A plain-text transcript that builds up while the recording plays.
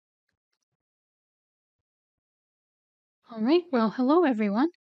All right, well, hello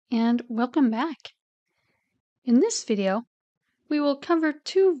everyone, and welcome back. In this video, we will cover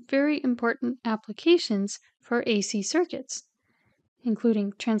two very important applications for AC circuits,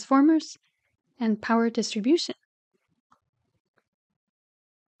 including transformers and power distribution.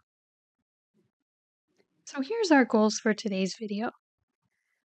 So here's our goals for today's video.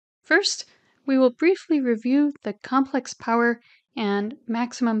 First, we will briefly review the complex power and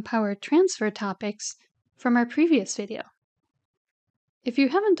maximum power transfer topics from our previous video. If you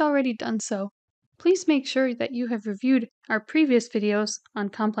haven't already done so, please make sure that you have reviewed our previous videos on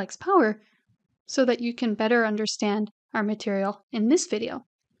complex power so that you can better understand our material in this video.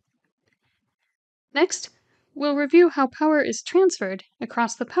 Next, we'll review how power is transferred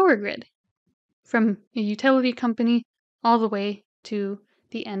across the power grid, from a utility company all the way to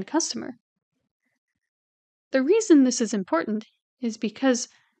the end customer. The reason this is important is because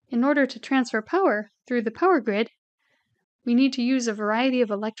in order to transfer power through the power grid, we need to use a variety of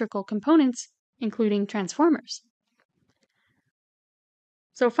electrical components, including transformers.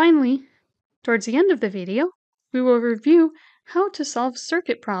 So finally, towards the end of the video, we will review how to solve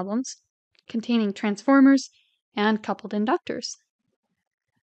circuit problems containing transformers and coupled inductors.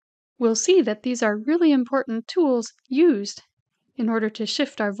 We'll see that these are really important tools used in order to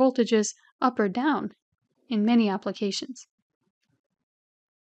shift our voltages up or down in many applications.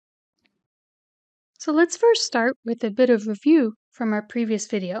 So let's first start with a bit of review from our previous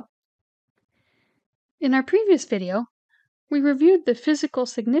video. In our previous video, we reviewed the physical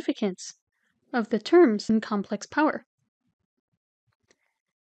significance of the terms in complex power.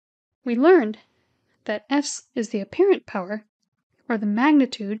 We learned that S is the apparent power, or the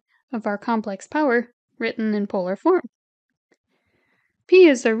magnitude of our complex power written in polar form. P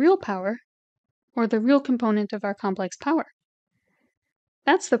is the real power, or the real component of our complex power.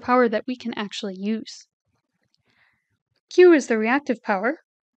 That's the power that we can actually use. Q is the reactive power,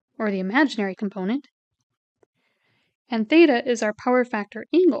 or the imaginary component. And theta is our power factor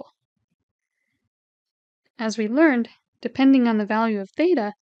angle. As we learned, depending on the value of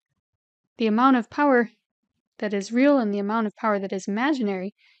theta, the amount of power that is real and the amount of power that is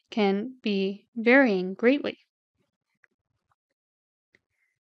imaginary can be varying greatly.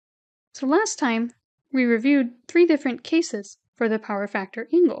 So last time, we reviewed three different cases for the power factor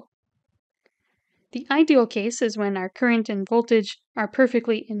angle. The ideal case is when our current and voltage are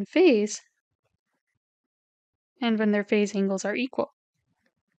perfectly in phase, and when their phase angles are equal.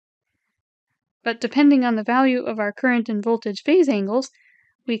 But depending on the value of our current and voltage phase angles,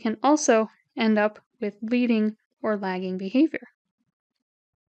 we can also end up with leading or lagging behavior.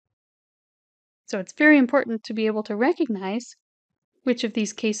 So it's very important to be able to recognize which of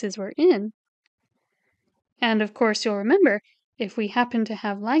these cases we're in. And of course, you'll remember, if we happen to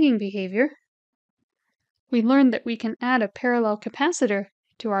have lagging behavior, we learned that we can add a parallel capacitor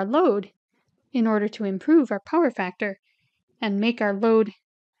to our load in order to improve our power factor and make our load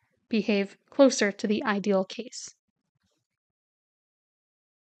behave closer to the ideal case.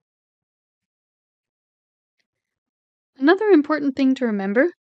 Another important thing to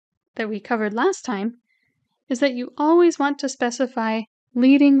remember that we covered last time is that you always want to specify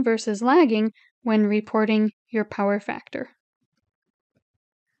leading versus lagging when reporting your power factor.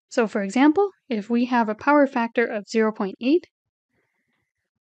 So for example, if we have a power factor of 0.8,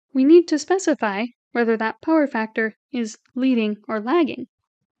 we need to specify whether that power factor is leading or lagging.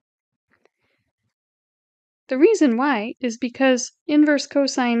 The reason why is because inverse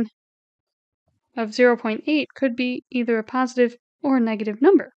cosine of 0.8 could be either a positive or a negative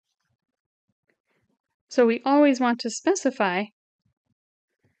number. So we always want to specify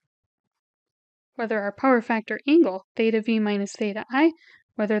whether our power factor angle, theta v minus theta I,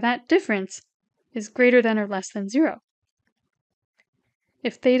 whether that difference is greater than or less than 0.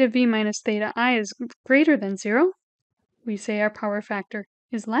 If theta v minus theta I is greater than 0, we say our power factor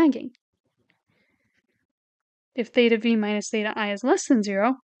is lagging. If theta v minus theta I is less than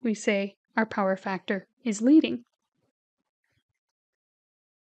 0, we say our power factor is leading.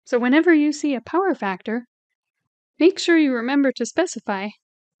 So whenever you see a power factor, make sure you remember to specify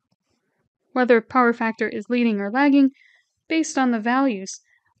whether power factor is leading or lagging based on the values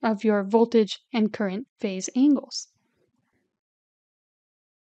of your voltage and current phase angles.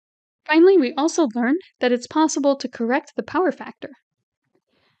 Finally, we also learned that it's possible to correct the power factor.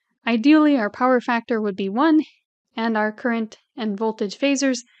 Ideally, our power factor would be 1, and our current and voltage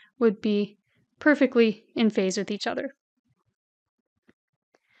phasors would be perfectly in phase with each other.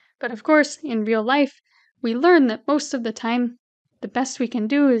 But of course, in real life, we learn that most of the time, the best we can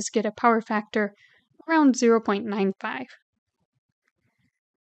do is get a power factor around 0.95.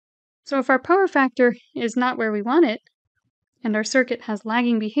 So if our power factor is not where we want it, and our circuit has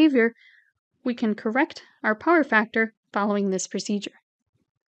lagging behavior, we can correct our power factor following this procedure.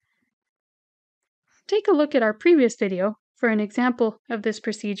 Take a look at our previous video for an example of this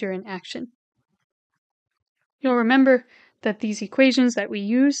procedure in action. You'll remember that these equations that we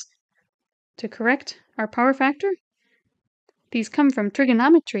use to correct our power factor, these come from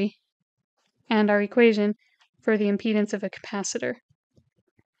trigonometry and our equation for the impedance of a capacitor.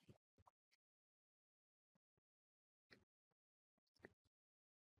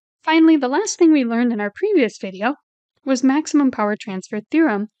 Finally, the last thing we learned in our previous video was maximum power transfer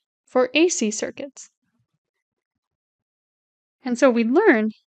theorem for AC circuits. And so we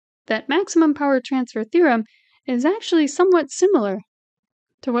learned that maximum power transfer theorem is actually somewhat similar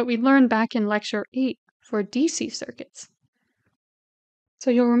to what we learned back in lecture 8 for DC circuits. So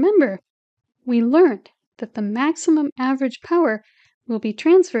you'll remember, we learned that the maximum average power will be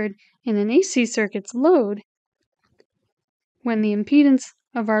transferred in an AC circuit's load when the impedance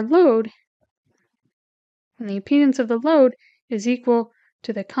of the load is equal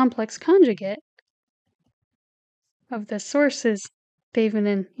to the complex conjugate of the source's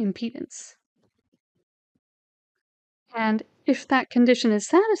Thevenin impedance. And if that condition is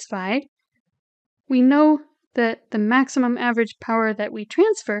satisfied, we know that the maximum average power that we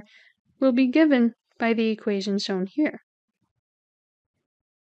transfer will be given by the equation shown here.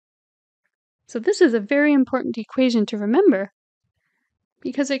 So this is a very important equation to remember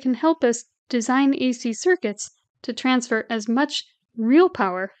because it can help us design AC circuits to transfer as much real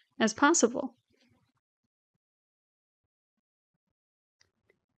power as possible.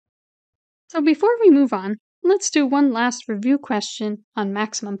 So before we move on, let's do one last review question on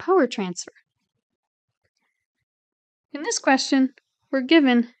maximum power transfer. In this question, we're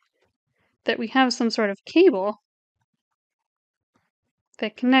given that we have some sort of cable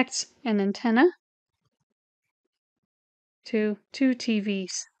that connects an antenna to two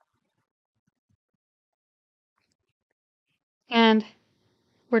TVs. And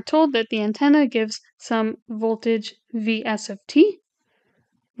we're told that the antenna gives some voltage Vs of t,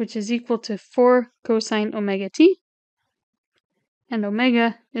 which is equal to 4 cosine omega t, and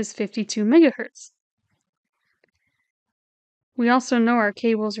omega is 52 megahertz. We also know our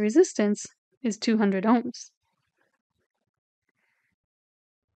cable's resistance is 200 ohms.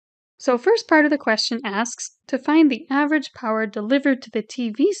 So first part of the question asks to find the average power delivered to the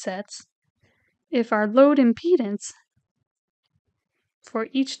TV sets if our load impedance for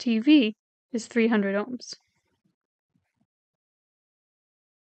each TV is 300 ohms.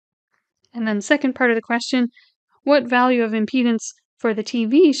 And then second part of the question, what value of impedance for the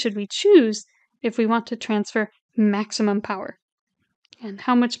TV should we choose if we want to transfer maximum power? And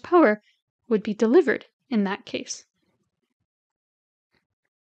how much power would be delivered in that case?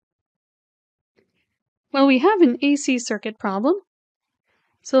 Well, we have an AC circuit problem,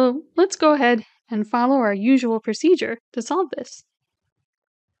 so let's go ahead and follow our usual procedure to solve this.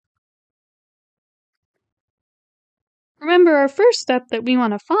 Remember, our first step that we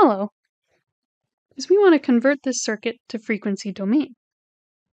want to follow is we want to convert this circuit to frequency domain.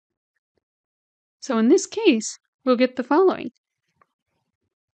 So in this case, we'll get the following.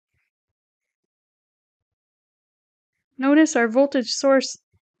 Notice our voltage source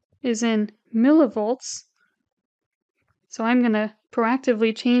is in millivolts, so I'm going to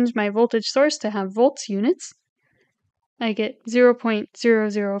proactively change my voltage source to have volts units. I get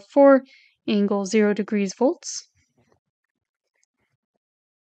 0.004 angle 0 degrees volts.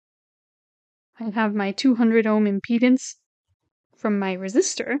 I have my 200 ohm impedance from my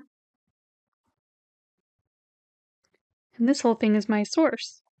resistor. And this whole thing is my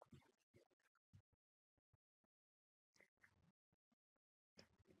source.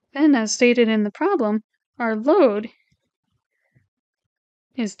 Then, as stated in the problem, our load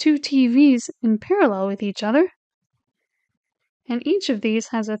is two TVs in parallel with each other, and each of these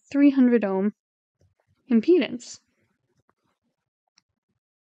has a 300 ohm impedance.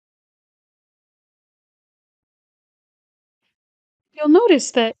 You'll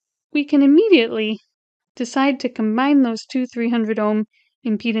notice that we can immediately decide to combine those two 300 ohm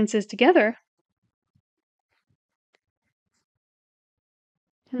impedances together.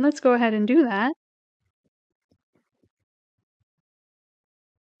 And let's go ahead and do that.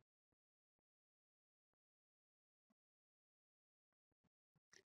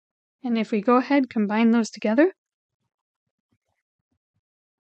 And if we go ahead, combine those together,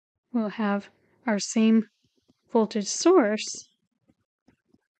 we'll have our same voltage source,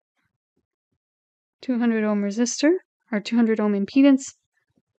 200 ohm resistor, our 200 ohm impedance.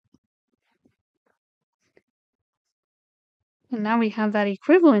 And now we have that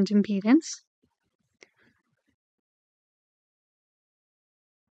equivalent impedance.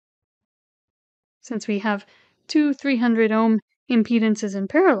 Since we have two 300 ohm impedances in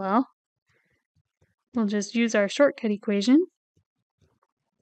parallel, we'll just use our shortcut equation,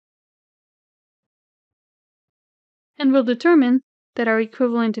 and we'll determine that our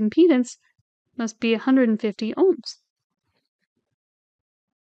equivalent impedance must be 150 ohms.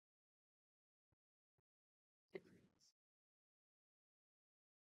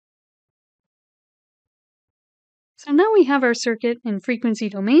 So now we have our circuit in frequency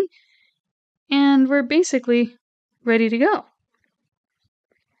domain, and we're basically ready to go.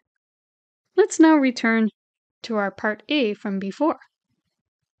 Let's now return to our part A from before.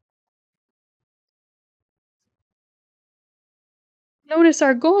 Notice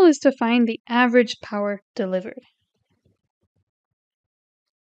our goal is to find the average power delivered.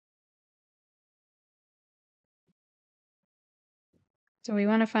 So we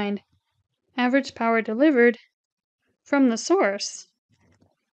want to find average power delivered from the source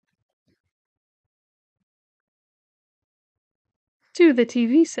to the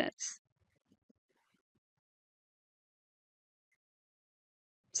TV sets.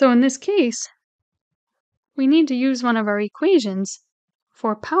 So in this case, we need to use one of our equations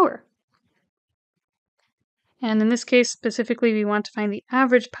for power. And in this case, specifically, we want to find the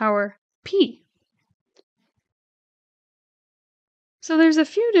average power, P. So there's a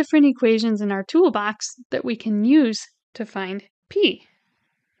few different equations in our toolbox that we can use to find P.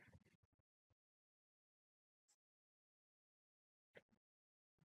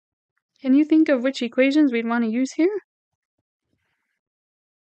 Can you think of which equations we'd want to use here?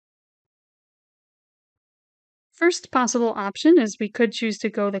 First possible option is we could choose to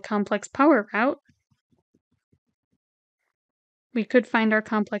go the complex power route. We could find our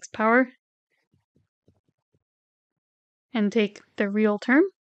complex power and take the real term.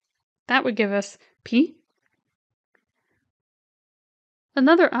 That would give us P.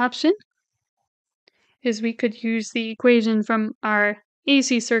 Another option is we could use the equation from our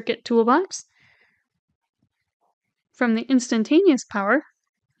AC circuit toolbox. From the instantaneous power,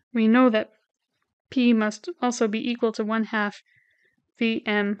 we know that P must also be equal to 1/2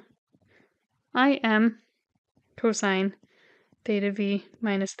 Vm Im cosine theta V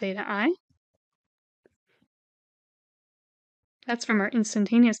minus theta I. That's from our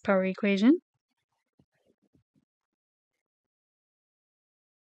instantaneous power equation.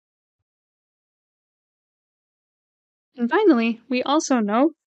 And finally, we also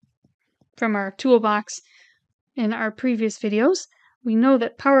know from our toolbox in our previous videos, we know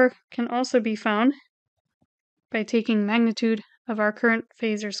that power can also be found by taking magnitude of our current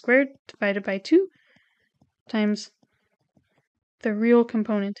phasor squared divided by 2 times the real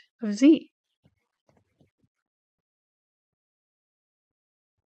component of Z.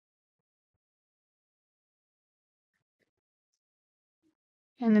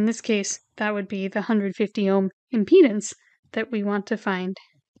 And in this case, that would be the 150 ohm impedance that we want to find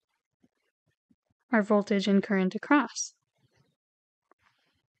our voltage and current across.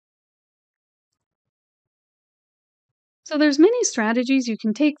 So there's many strategies you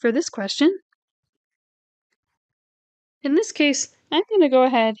can take for this question. In this case, I'm going to go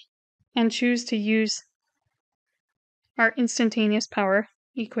ahead and choose to use our instantaneous power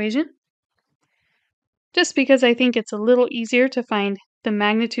equation, just because I think it's a little easier to find the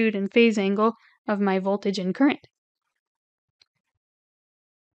magnitude and phase angle of my voltage and current.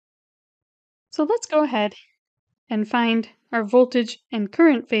 So let's go ahead and find our voltage and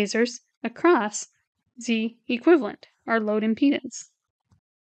current phasors across Z equivalent, our load impedance.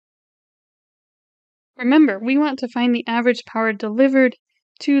 Remember, we want to find the average power delivered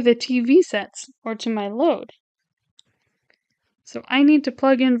to the TV sets or to my load. So I need to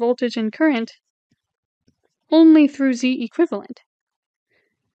plug in voltage and current only through Z equivalent.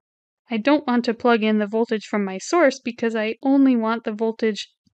 I don't want to plug in the voltage from my source because I only want the voltage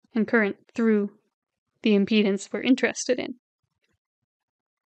and current through the impedance we're interested in.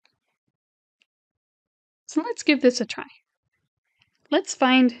 So let's give this a try. Let's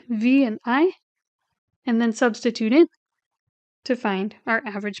find V and I, and then substitute in to find our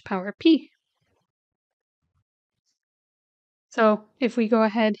average power P. So if we go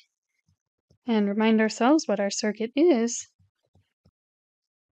ahead and remind ourselves what our circuit is,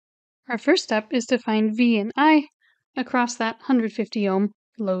 our first step is to find V and I across that 150 ohm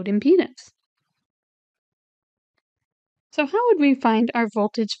load impedance. So how would we find our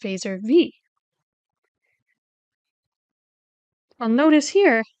voltage phasor V? Well, notice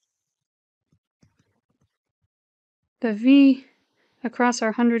here, the V across our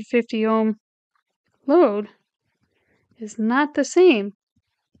 150 ohm load is not the same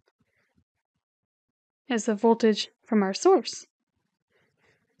as the voltage from our source.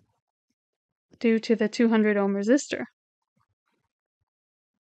 due to the 200 ohm resistor.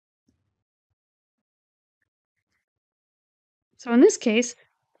 So in this case,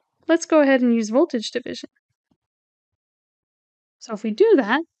 let's go ahead and use voltage division. So if we do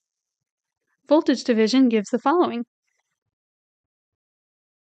that, voltage division gives the following.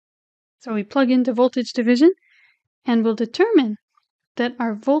 So we plug into voltage division, and we'll determine that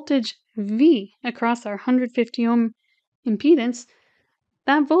our voltage V across our 150 ohm impedance,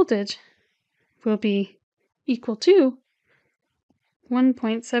 that voltage will be equal to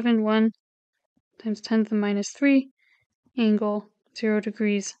 1.71 times 10 to the minus 3 angle 0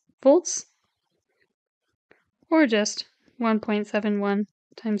 degrees volts, or just 1.71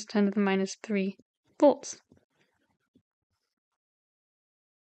 times 10 to the minus 3 volts.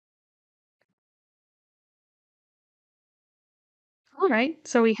 All right,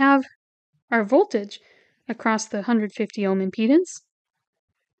 so we have our voltage across the 150 ohm impedance.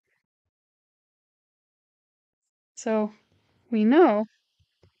 So we know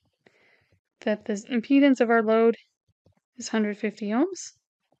that the impedance of our load is 150 ohms.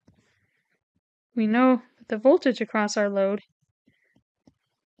 We know that the voltage across our load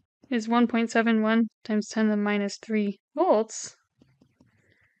is 1.71 times 10 to the minus 3 volts.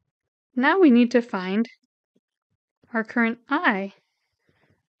 Now we need to find our current I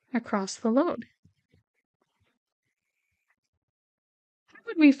across the load. How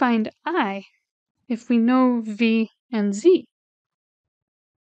would we find I if we know V and Z?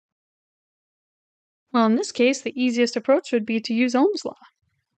 Well, in this case, the easiest approach would be to use Ohm's law.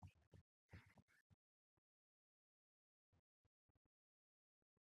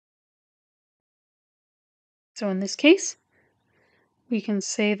 So in this case, we can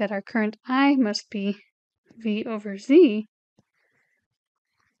say that our current I must be V over Z.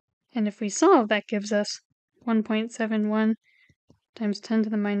 And if we solve, that gives us 1.71 times 10 to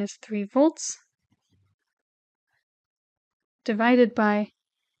the minus 3 volts divided by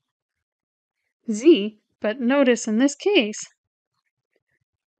Z. But notice in this case,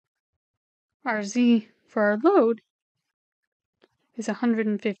 our Z for our load is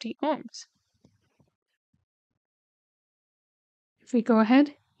 150 ohms. If we go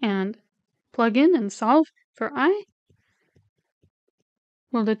ahead and plug in and solve for I,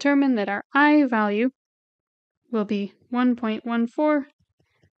 we'll determine that our I value will be 1.14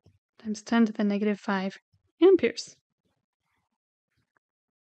 times 10 to the negative 5 amperes.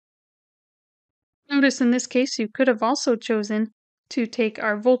 Notice in this case, you could have also chosen to take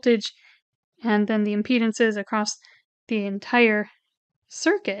our voltage and then the impedances across the entire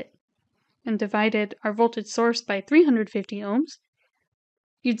circuit and divided our voltage source by 350 ohms.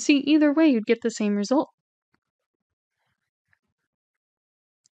 You'd see either way you'd get the same result.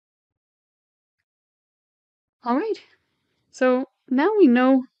 All right, so now we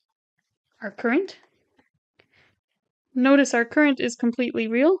know our current. Notice our current is completely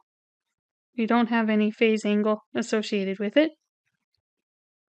real. We don't have any phase angle associated with it.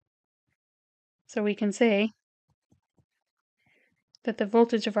 So we can say that the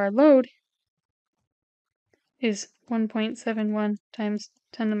voltage of our load is 1.71 times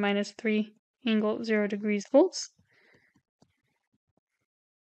 10 to the minus 3 angle 0 degrees volts.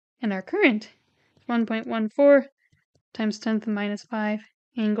 And our current is 1.14 times 10 to the minus 5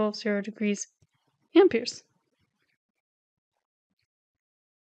 angle 0 degrees amperes.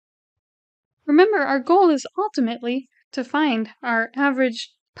 Remember, our goal is ultimately to find our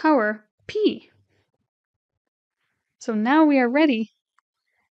average power P. So now we are ready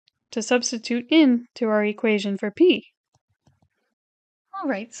to substitute in to our equation for P. All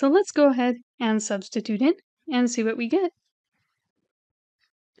right, so let's go ahead and substitute in and see what we get.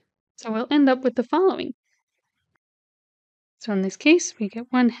 So we'll end up with the following. So in this case, we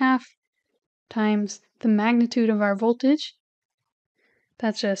get 1/2 times the magnitude of our voltage.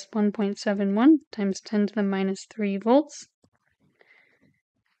 That's just 1.71 times 10 to the minus 3 volts.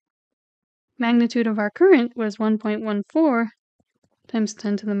 Magnitude of our current was 1.14 times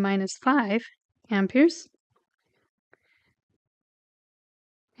 10 to the minus 5 amperes.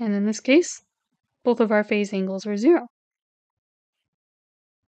 And in this case, both of our phase angles were 0.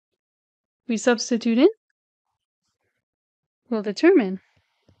 We substitute in, we'll determine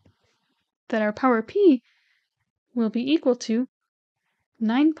that our power P will be equal to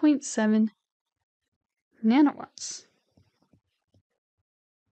 9.7 nanowatts,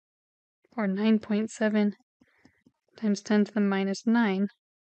 or 9.7 times 10 to the minus 9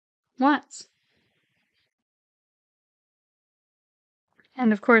 watts.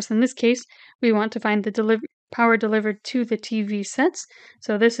 And of course, in this case, we want to find the power delivered to the TV sets.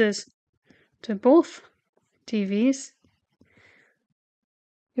 So this is to both TVs.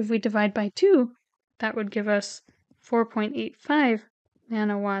 If we divide by 2, that would give us 4.85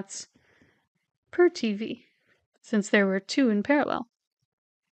 nanowatts per TV, since there were 2 in parallel.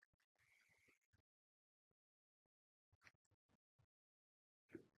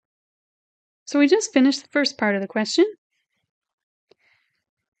 So we just finished the first part of the question.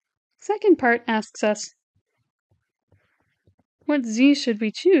 Second part asks us, what Z should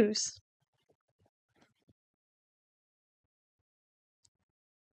we choose?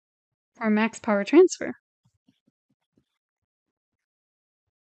 For max power transfer?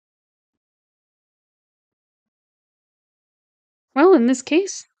 Well, in this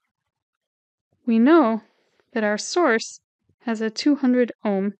case, we know that our source has a 200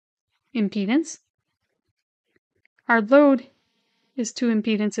 ohm impedance. Our load is 2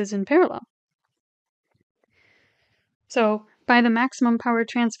 impedances in parallel. So, by the maximum power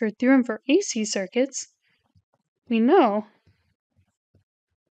transfer theorem for AC circuits, we know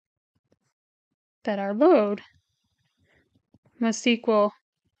that our load must equal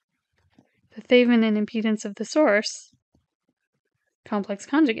the Thevenin impedance of the source complex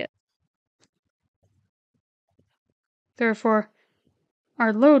conjugate. Therefore,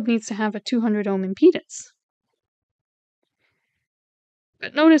 our load needs to have a 200 ohm impedance.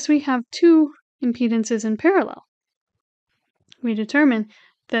 But notice we have 2 impedances in parallel. We determine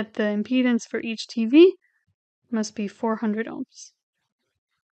that the impedance for each TV must be 400 ohms.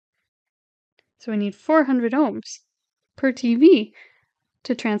 So we need 400 ohms per TV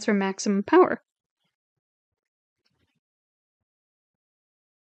to transfer maximum power.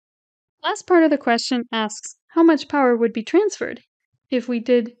 Last part of the question asks how much power would be transferred if we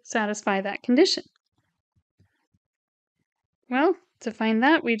did satisfy that condition. Well, to find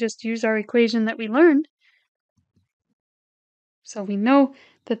that, we just use our equation that we learned. So we know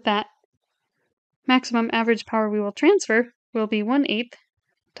that that maximum average power we will transfer will be 1/8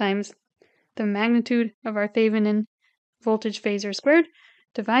 times the magnitude of our Thevenin voltage phasor squared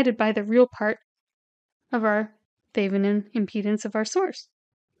divided by the real part of our Thevenin impedance of our source.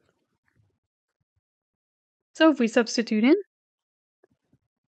 So if we substitute in,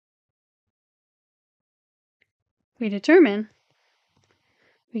 we determine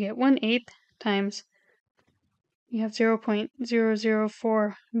we get 1/8 times, we have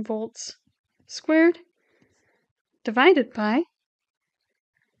 0.004 volts squared divided by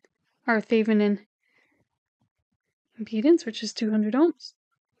our Thevenin impedance, which is 200 ohms.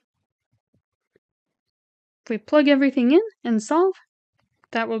 If we plug everything in and solve,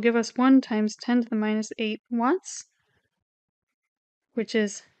 that will give us 1 times 10 to the minus 8 watts, which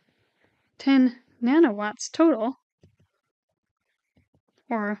is 10 nanowatts total,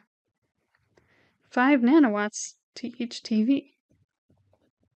 or 5 nanowatts to each TV.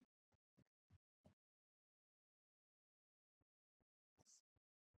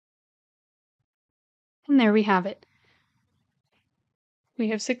 And there we have it. We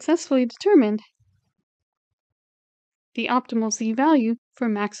have successfully determined the optimal Z value for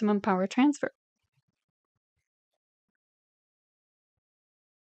maximum power transfer.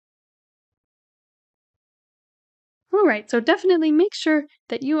 Alright, so definitely make sure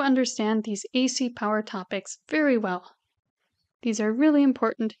that you understand these AC power topics very well. These are really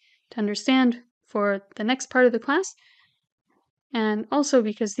important to understand for the next part of the class, and also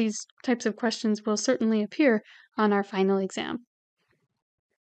because these types of questions will certainly appear on our final exam.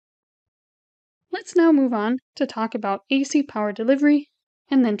 Let's now move on to talk about AC power delivery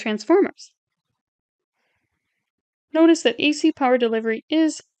and then transformers. Notice that AC power delivery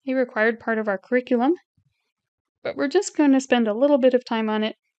is a required part of our curriculum, but we're just going to spend a little bit of time on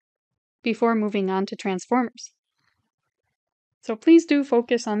it before moving on to transformers. So please do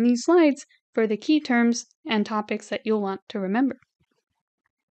focus on these slides for the key terms and topics that you'll want to remember.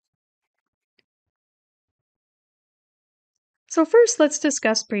 So first, let's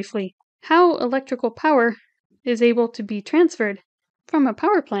discuss briefly how electrical power is able to be transferred from a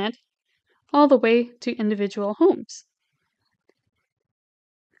power plant all the way to individual homes.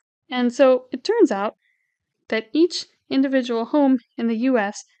 And so it turns out that each individual home in the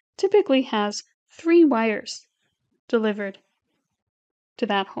US typically has 3 wires delivered to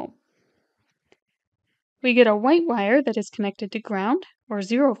that home. We get a white wire that is connected to ground, or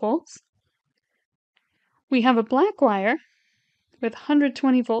 0 volts. We have a black wire with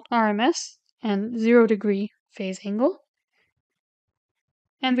 120 volt RMS and 0 degree phase angle.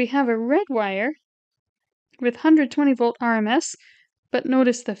 And we have a red wire with 120 volt RMS, but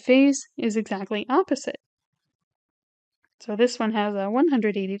notice the phase is exactly opposite. So this one has a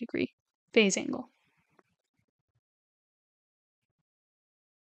 180 degree phase angle.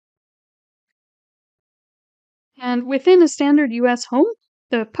 And within a standard US home,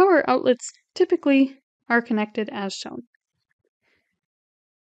 The power outlets typically are connected as shown.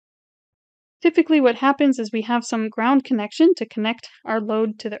 Typically what happens is we have some ground connection to connect our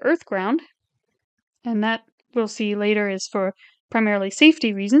load to the earth ground, and that we'll see later is for primarily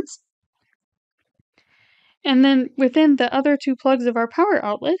safety reasons. And then within the other two plugs of our power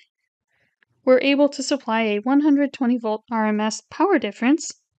outlet, we're able to supply a 120 volt RMS power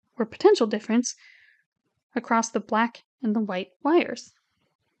difference, or potential difference, across the black and the white wires.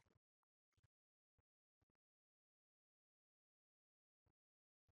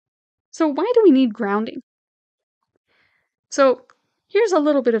 So why do we need grounding? So here's a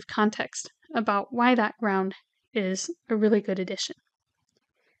little bit of context about why that ground is a really good addition.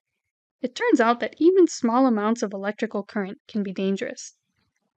 It turns out that even small amounts of electrical current can be dangerous.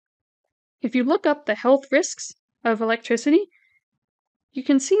 If you look up the health risks of electricity, you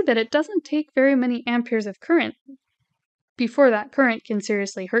can see that it doesn't take very many amperes of current before that current can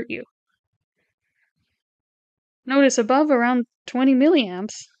seriously hurt you. Notice above around 20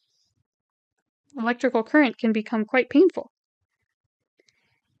 milliamps, electrical current can become quite painful.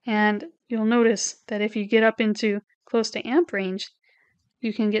 And you'll notice that if you get up into close to amp range,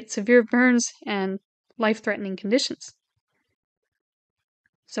 you can get severe burns and life-threatening conditions.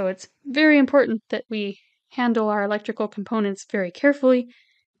 So it's very important that we handle our electrical components very carefully,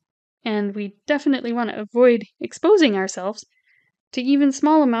 and we definitely want to avoid exposing ourselves to even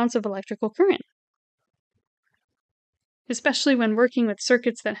small amounts of electrical current, especially when working with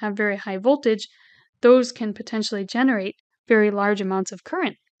circuits that have very high voltage. Those can potentially generate very large amounts of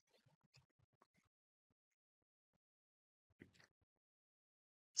current.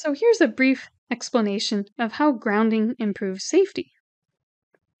 So here's a brief explanation of how grounding improves safety.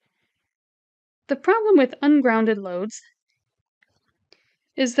 The problem with ungrounded loads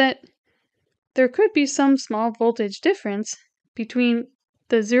is that there could be some small voltage difference between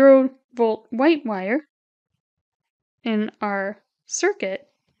the 0 volt white wire in our circuit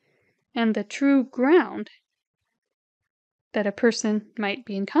and the true ground that a person might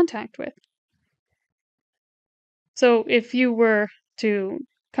be in contact with. So if you were to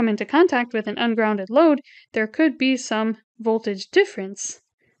come into contact with an ungrounded load, there could be some voltage difference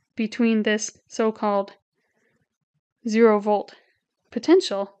between this so-called 0 volt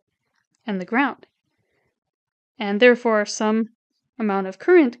potential and the ground. And therefore, some amount of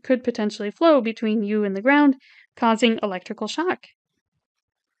current could potentially flow between you and the ground, causing electrical shock.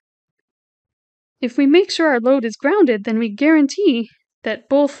 If we make sure our load is grounded, then we guarantee that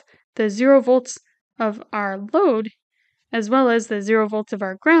both the 0 volts of our load as well as the 0 volts of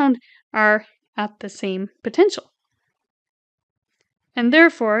our ground are at the same potential. And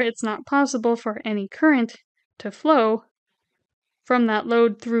therefore, it's not possible for any current to flow from that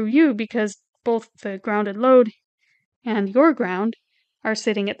load through you because both the grounded load and your ground are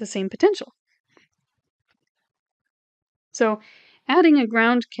sitting at the same potential. So adding a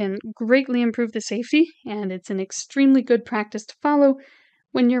ground can greatly improve the safety, and it's an extremely good practice to follow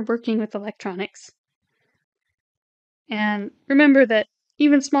when you're working with electronics. And remember that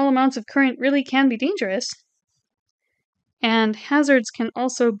even small amounts of current really can be dangerous, and hazards can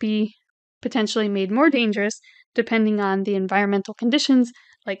also be potentially made more dangerous depending on the environmental conditions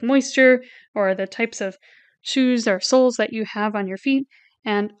like moisture or the types of shoes or soles that you have on your feet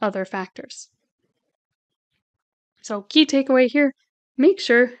and other factors. So key takeaway here, make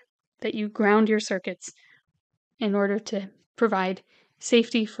sure that you ground your circuits in order to provide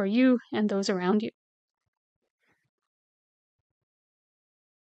safety for you and those around you.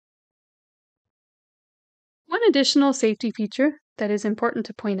 One additional safety feature that is important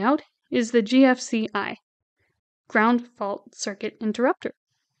to point out is the GFCI, Ground Fault Circuit Interrupter.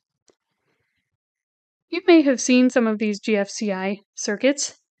 You may have seen some of these GFCI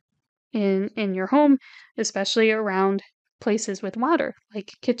circuits in your home, especially around places with water,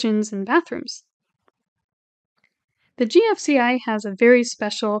 like kitchens and bathrooms. The GFCI has a very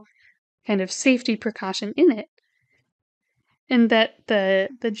special kind of safety precaution in it, in that the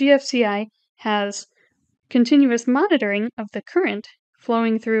GFCI has continuous monitoring of the current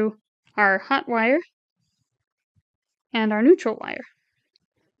flowing through our hot wire and our neutral wire.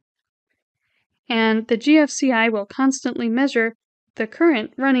 And the GFCI will constantly measure the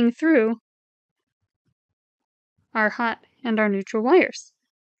current running through our hot and our neutral wires.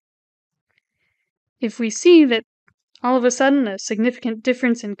 If we see that all of a sudden a significant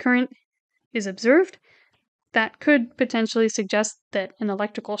difference in current is observed, that could potentially suggest that an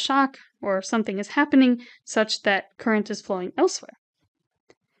electrical shock or something is happening such that current is flowing elsewhere.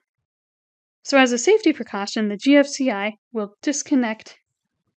 So as a safety precaution, the GFCI will disconnect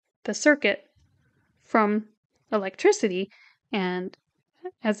the circuit from electricity and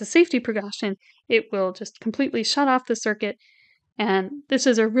as a safety precaution, it will just completely shut off the circuit, and this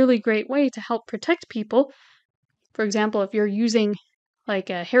is a really great way to help protect people. For example, if you're using like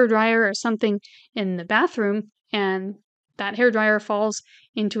a hairdryer or something in the bathroom and that hairdryer falls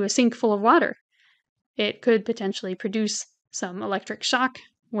into a sink full of water, it could potentially produce some electric shock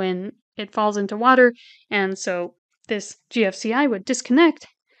when it falls into water, and so this GFCI would disconnect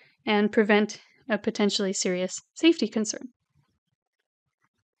and prevent a potentially serious safety concern.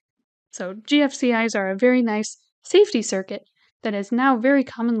 So GFCIs are a very nice safety circuit that is now very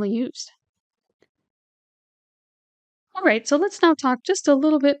commonly used. Alright, so let's now talk just a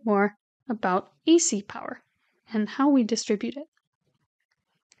little bit more about AC power and how we distribute it.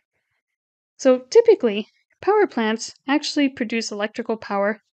 So typically, power plants actually produce electrical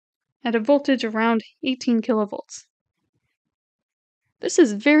power at a voltage around 18 kilovolts. This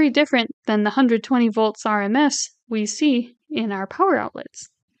is very different than the 120 volts RMS we see in our power outlets.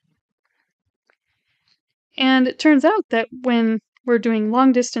 And it turns out that when we're doing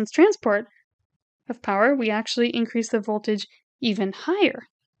long-distance transport of power, we actually increase the voltage even higher.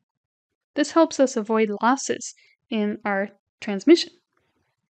 This helps us avoid losses in our transmission.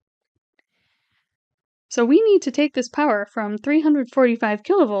 So we need to take this power from 345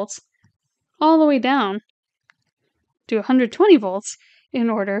 kilovolts all the way down to 120 volts in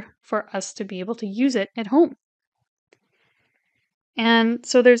order for us to be able to use it at home. And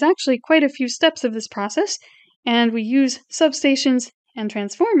so there's actually quite a few steps of this process, and we use substations and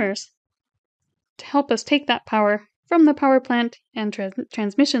transformers to help us take that power from the power plant and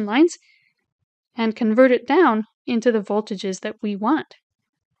transmission lines and convert it down into the voltages that we want.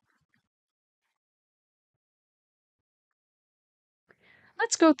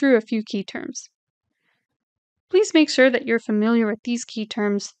 Let's go through a few key terms. Please make sure that you're familiar with these key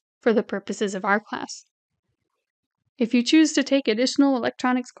terms for the purposes of our class. If you choose to take additional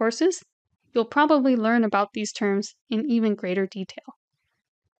electronics courses, you'll probably learn about these terms in even greater detail.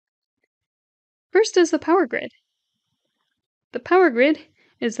 First is the power grid. The power grid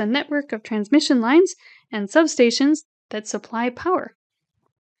is the network of transmission lines and substations that supply power.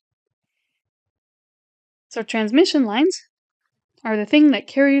 So transmission lines are the thing that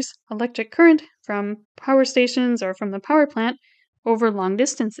carries electric current from power stations or from the power plant over long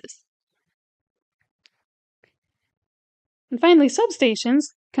distances. And finally, substations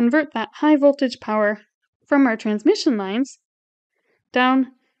convert that high voltage power from our transmission lines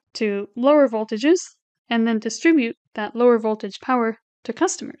down to lower voltages and then distribute that lower voltage power to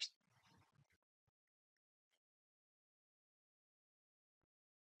customers.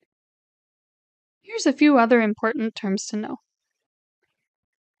 Here's a few other important terms to know.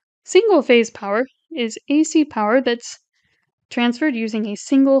 Single-phase power is AC power that's transferred using a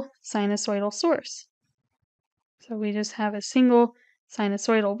single sinusoidal source. So we just have a single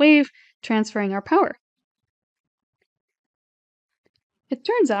sinusoidal wave transferring our power. It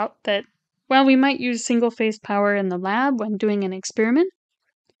turns out that while we might use single-phase power in the lab when doing an experiment,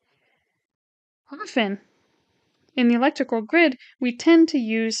 often in the electrical grid we tend to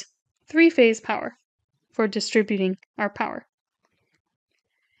use three-phase power for distributing our power.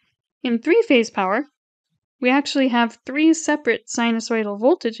 In three-phase power, we actually have three separate sinusoidal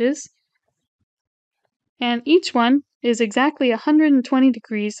voltages, and each one is exactly 120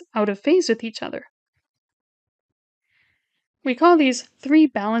 degrees out of phase with each other. We call these three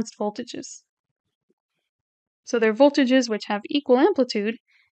balanced voltages. So they're voltages which have equal amplitude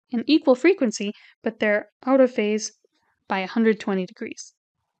and equal frequency, but they're out of phase by 120 degrees.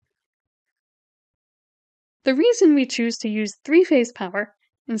 The reason we choose to use three-phase power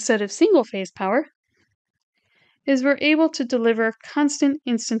instead of single-phase power is we're able to deliver constant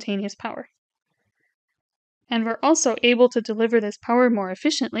instantaneous power. And we're also able to deliver this power more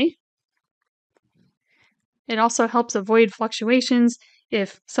efficiently. It also helps avoid fluctuations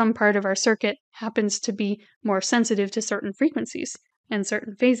if some part of our circuit happens to be more sensitive to certain frequencies and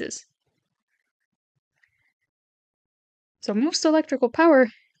certain phases. So most electrical power,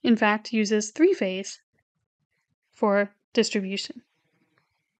 in fact, uses three-phase for distribution.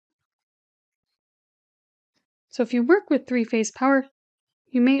 So if you work with three-phase power,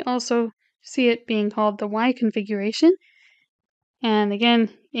 you may also see it being called the Y configuration. And again,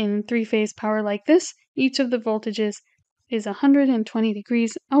 in three-phase power like this, each of the voltages is 120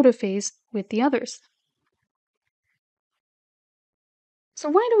 degrees out of phase with the others. So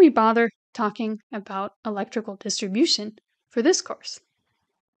why do we bother talking about electrical distribution for this course?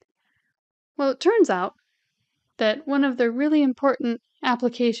 Well, it turns out that one of the really important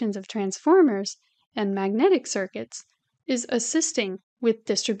applications of transformers and magnetic circuits is assisting with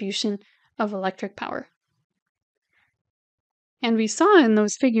distribution of electric power. And we saw in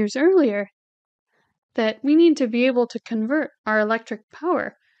those figures earlier that we need to be able to convert our electric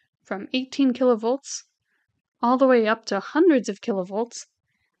power from 18 kilovolts all the way up to hundreds of kilovolts,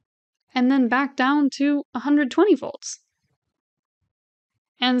 and then back down to 120 volts.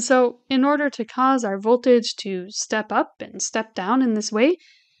 And so, in order to cause our voltage to step up and step down in this way,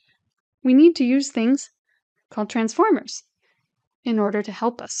 we need to use things called transformers in order to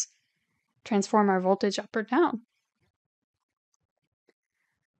help us transform our voltage up or down.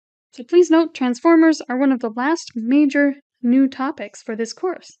 So please note, transformers are one of the last major new topics for this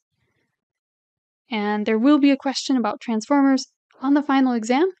course. And there will be a question about transformers on the final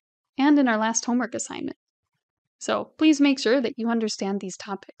exam and in our last homework assignment. So please make sure that you understand these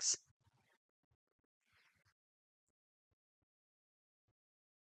topics.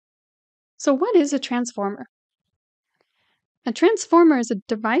 So what is a transformer? A transformer is a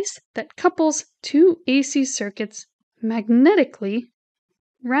device that couples two AC circuits magnetically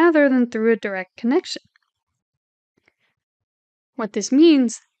rather than through a direct connection. What this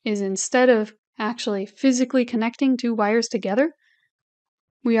means is instead of actually physically connecting two wires together,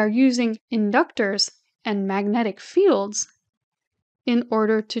 we are using inductors and magnetic fields in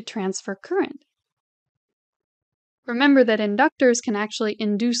order to transfer current. Remember that inductors can actually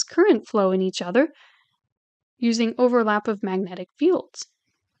induce current flow in each other using overlap of magnetic fields.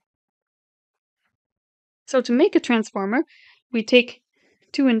 So to make a transformer, we take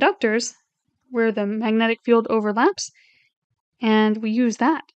two inductors where the magnetic field overlaps, and we use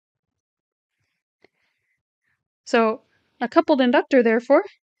that. So a coupled inductor, therefore,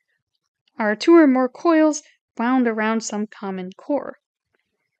 are two or more coils wound around some common core.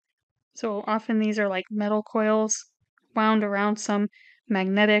 So often these are like metal coils wound around some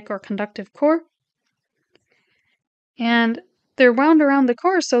magnetic or conductive core. And they're wound around the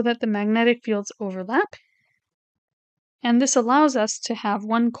core so that the magnetic fields overlap. And this allows us to have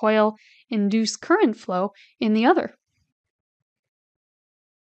one coil induce current flow in the other.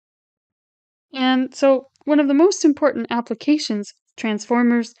 And so one of the most important applications of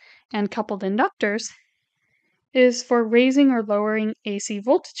transformers and coupled inductors is for raising or lowering AC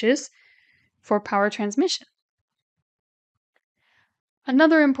voltages for power transmission.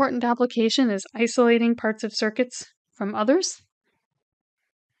 Another important application is isolating parts of circuits from others.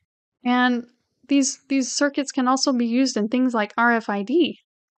 And these circuits can also be used in things like RFID,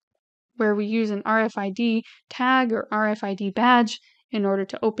 where we use an RFID tag or RFID badge in order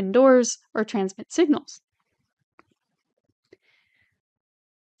to open doors or transmit signals.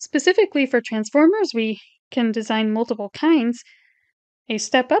 Specifically for transformers, we can design multiple kinds. A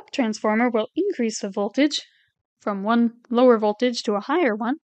step-up transformer will increase the voltage from one lower voltage to a higher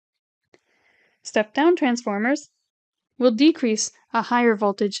one. Step-down transformers will decrease a higher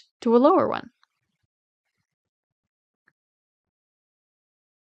voltage to a lower one.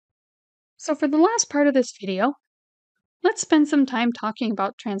 So for the last part of this video, let's spend some time talking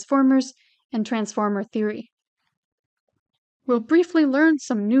about transformers and transformer theory. We'll briefly learn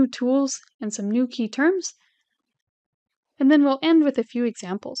some new tools and some new key terms, and then we'll end with a few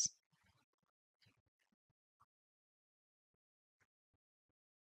examples.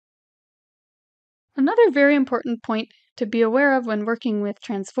 Another very important point to be aware of when working with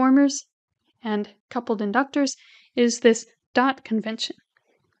transformers and coupled inductors is this dot convention.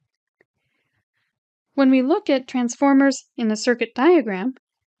 When we look at transformers in a circuit diagram,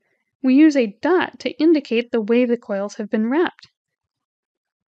 we use a dot to indicate the way the coils have been wrapped.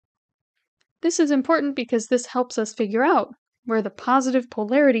 This is important because this helps us figure out where the positive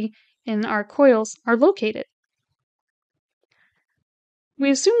polarity in our coils are located.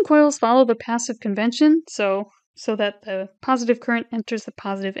 We assume coils follow the passive convention so that the positive current enters the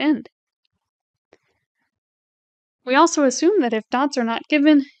positive end. We also assume that if dots are not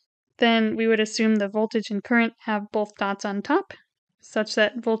given, then we would assume the voltage and current have both dots on top, such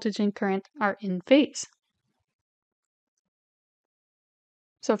that voltage and current are in phase.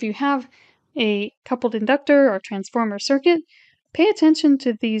 So if you have a coupled inductor or transformer circuit, pay attention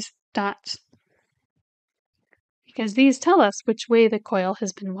to these dots, because these tell us which way the coil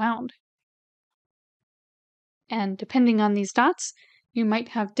has been wound. And depending on these dots, you might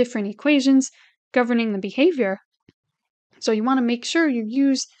have different equations governing the behavior. So you want to make sure you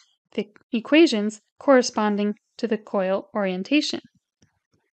use the equations corresponding to the coil orientation.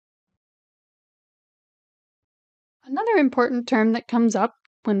 Another important term that comes up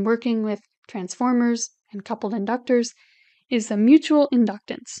when working with transformers and coupled inductors is the mutual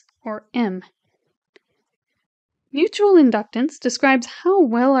inductance, or M. Mutual inductance describes how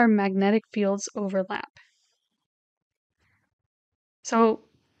well our magnetic fields overlap. So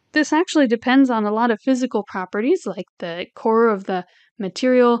this actually depends on a lot of physical properties like the core of the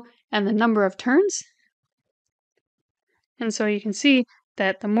material and the number of turns. And so you can see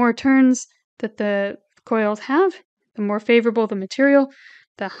that the more turns that the coils have, the more favorable the material,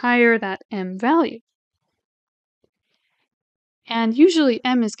 the higher that M value. And usually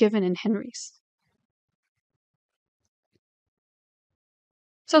M is given in henries.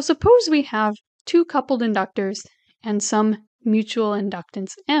 So suppose we have two coupled inductors and some mutual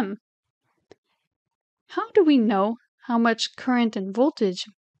inductance M. How do we know how much current and voltage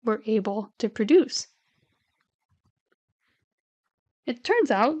we're able to produce? It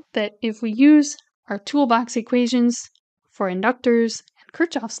turns out that if we use our toolbox equations for inductors and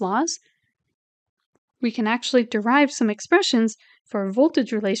Kirchhoff's laws, we can actually derive some expressions for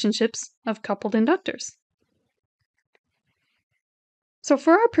voltage relationships of coupled inductors. So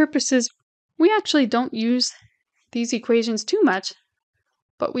for our purposes, we actually don't use these equations too much,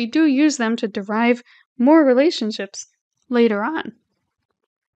 but we do use them to derive more relationships later on.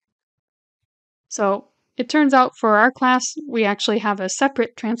 So it turns out for our class, we actually have a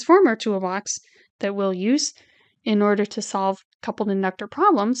separate transformer toolbox that we'll use in order to solve coupled inductor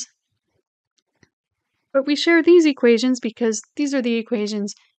problems. But we share these equations because these are the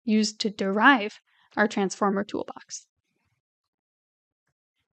equations used to derive our transformer toolbox.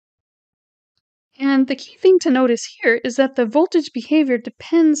 And the key thing to notice here is that the voltage behavior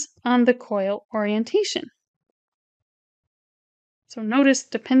depends on the coil orientation. So notice,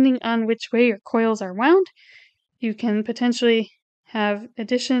 depending on which way your coils are wound, you can potentially have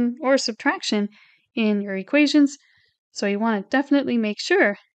addition or subtraction in your equations. So you want to definitely make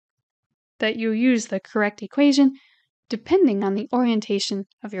sure that you use the correct equation depending on the orientation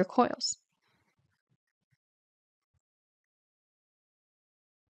of your coils.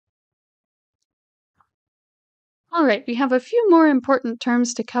 All right, we have a few more important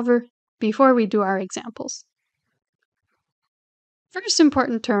terms to cover before we do our examples. First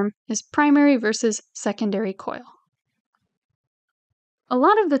important term is primary versus secondary coil. A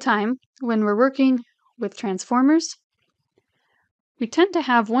lot of the time, when we're working with transformers, we tend to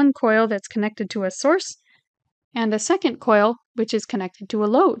have one coil that's connected to a source and a second coil which is connected to a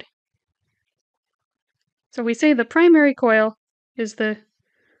load. So we say the primary coil is the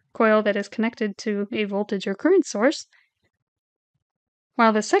coil that is connected to a voltage or current source,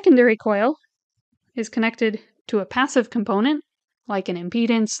 while the secondary coil is connected to a passive component, like an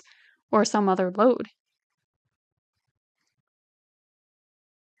impedance or some other load.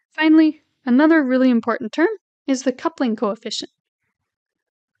 Finally, another really important term is the coupling coefficient.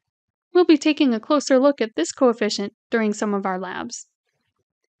 We'll be taking a closer look at this coefficient during some of our labs.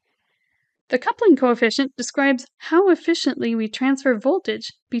 The coupling coefficient describes how efficiently we transfer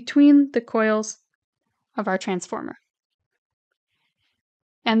voltage between the coils of our transformer.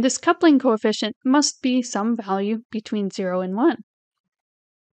 And this coupling coefficient must be some value between 0 and 1.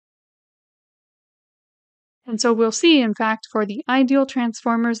 And so we'll see, in fact, for the ideal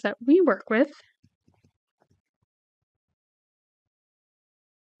transformers that we work with,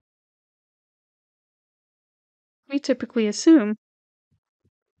 we typically assume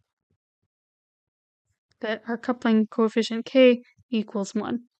that our coupling coefficient K equals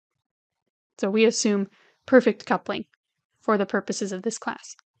 1. So we assume perfect coupling for the purposes of this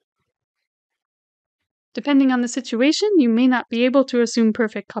class. Depending on the situation, you may not be able to assume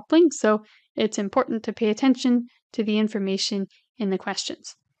perfect coupling, so it's important to pay attention to the information in the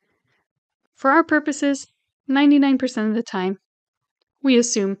questions. For our purposes, 99% of the time, we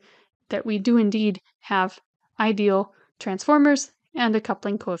assume that we do indeed have ideal transformers and a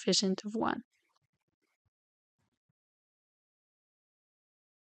coupling coefficient of 1.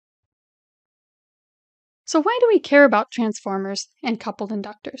 So why do we care about transformers and coupled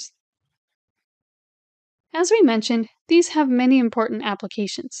inductors? As we mentioned, these have many important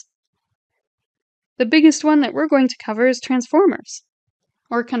applications. The biggest one that we're going to cover is transformers,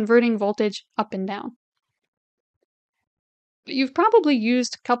 or converting voltage up and down. But you've probably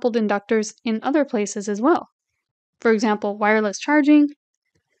used coupled inductors in other places as well. For example, wireless charging,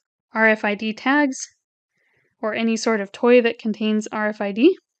 RFID tags, or any sort of toy that contains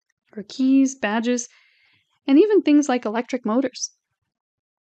RFID, or keys, badges, and even things like electric motors.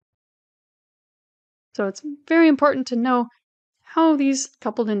 So it's very important to know how these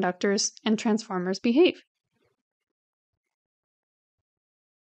coupled inductors and transformers behave.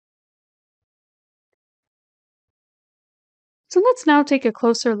 So let's now take a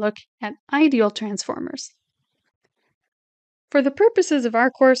closer look at ideal transformers. For the purposes of our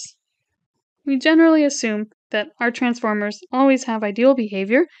course, we generally assume that our transformers always have ideal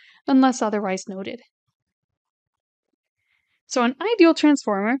behavior unless otherwise noted. So an ideal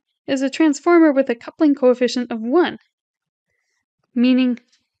transformer is a transformer with a coupling coefficient of 1, meaning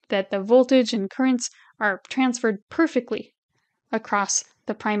that the voltage and currents are transferred perfectly across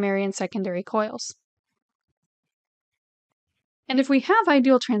the primary and secondary coils. And if we have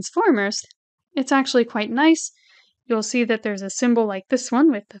ideal transformers, it's actually quite nice. You'll see that there's a symbol like this one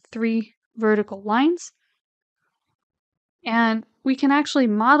with the 3 vertical lines. And we can actually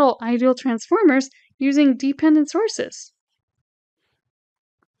model ideal transformers using dependent sources.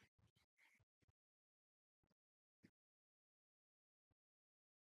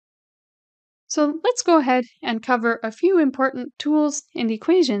 So let's go ahead and cover a few important tools and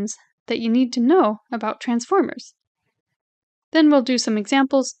equations that you need to know about transformers. Then we'll do some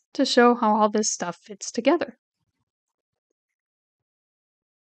examples to show how all this stuff fits together.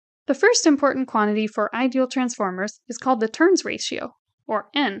 The first important quantity for ideal transformers is called the turns ratio, or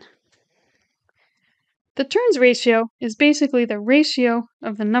N. The turns ratio is basically the ratio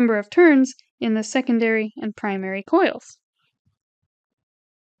of the number of turns in the secondary and primary coils.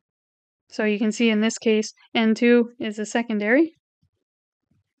 So you can see in this case, N2 is the secondary,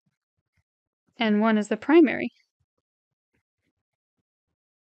 N1 is the primary.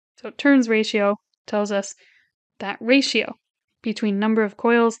 So turns ratio tells us that ratio between number of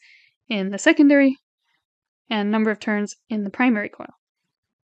coils in the secondary and number of turns in the primary coil.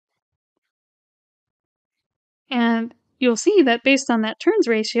 And you'll see that based on that turns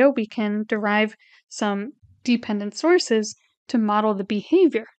ratio, we can derive some dependent sources to model the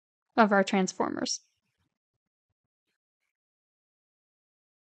behavior of our transformers.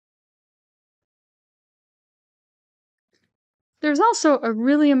 There's also a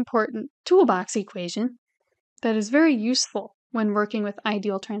really important toolbox equation that is very useful when working with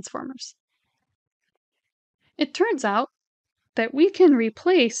ideal transformers. It turns out that we can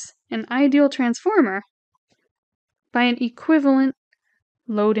replace an ideal transformer by an equivalent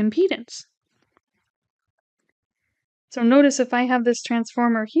load impedance. So notice if I have this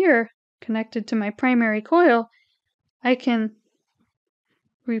transformer here connected to my primary coil, I can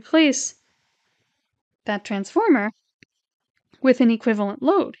replace that transformer with an equivalent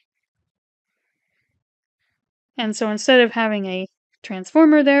load. And so instead of having a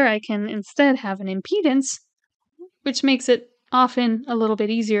transformer there, I can instead have an impedance, which makes it often a little bit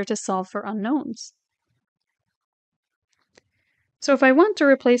easier to solve for unknowns. So if I want to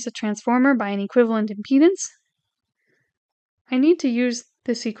replace a transformer by an equivalent impedance, I need to use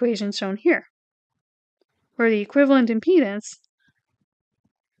this equation shown here, where the equivalent impedance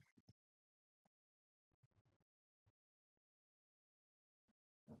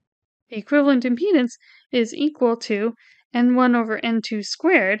is equal to n1 over n2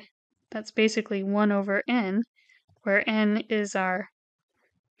 squared. That's basically 1 over n, where n is our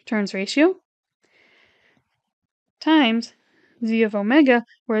turns ratio, times z of omega,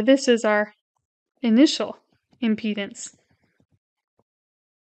 where this is our initial impedance.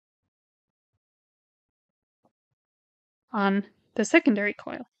 On the secondary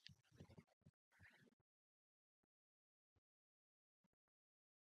coil.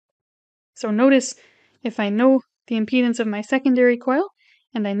 So notice if I know the impedance of my secondary coil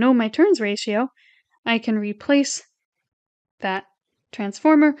and I know my turns ratio, I can replace that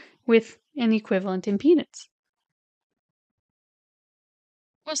transformer with an equivalent impedance.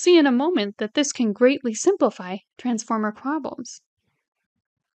 We'll see in a moment that this can greatly simplify transformer problems.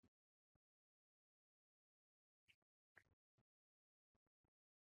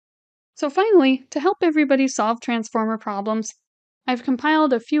 So finally, to help everybody solve transformer problems, I've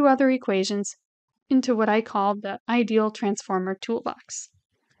compiled a few other equations into what I call the ideal transformer toolbox.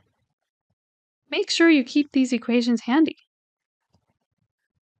 Make sure you keep these equations handy.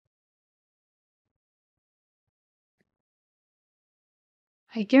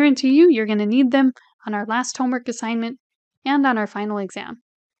 I guarantee you're going to need them on our last homework assignment and on our final exam.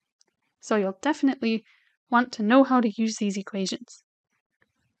 So you'll definitely want to know how to use these equations.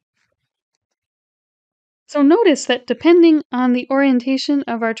 So notice that depending on the orientation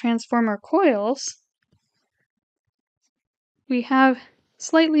of our transformer coils, we have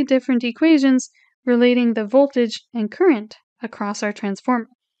slightly different equations relating the voltage and current across our transformer.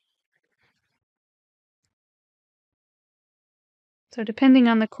 So depending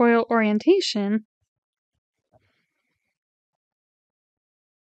on the coil orientation,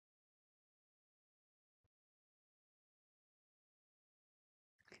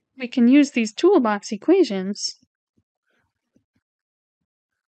 we can use these toolbox equations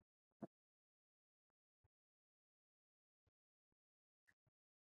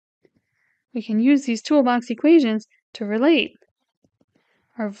to relate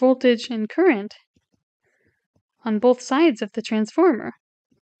our voltage and current on both sides of the transformer.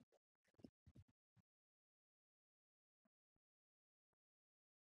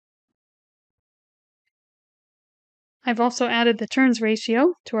 I've also added the turns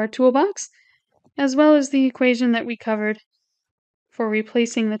ratio to our toolbox, as well as the equation that we covered for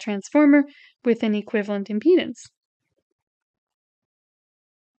replacing the transformer with an equivalent impedance.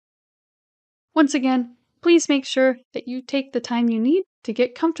 Once again, please make sure that you take the time you need to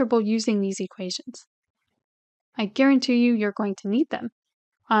get comfortable using these equations. I guarantee you're going to need them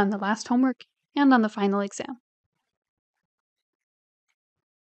on the last homework and on the final exam.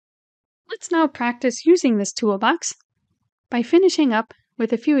 Let's now practice using this toolbox by finishing up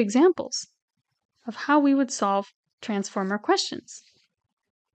with a few examples of how we would solve transformer questions.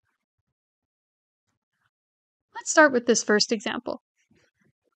 Let's start with this first example.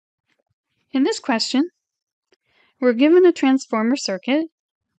 In this question, we're given a transformer circuit.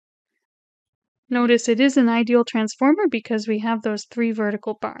 Notice it is an ideal transformer because we have those 3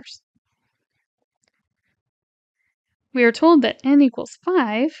 vertical bars. We are told that n equals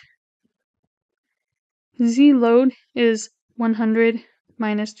 5. Z load is 100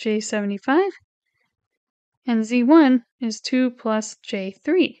 minus J75, and Z1 is 2 plus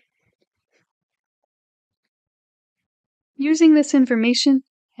J3. Using this information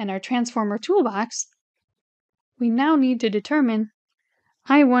and our transformer toolbox, we now need to determine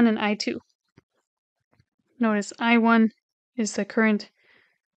I1 and I2. Notice I1 is the current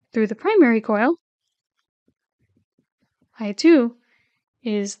through the primary coil. I2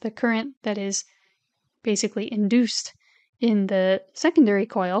 is the current that is basically induced in the secondary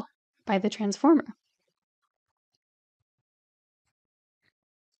coil by the transformer.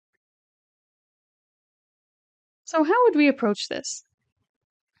 So how would we approach this?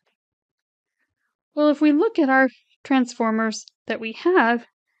 Well, if we look at our transformers that we have,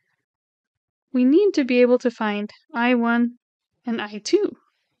 we need to be able to find I1 and I2.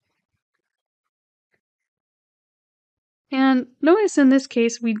 And notice in this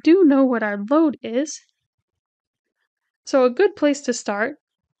case, we do know what our load is. So a good place to start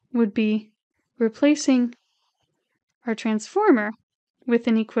would be replacing our transformer with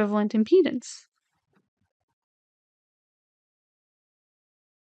an equivalent impedance.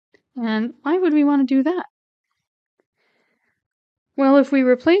 And why would we want to do that? Well, if we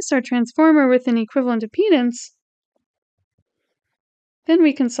replace our transformer with an equivalent impedance, then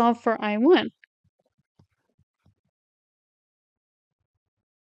we can solve for I1.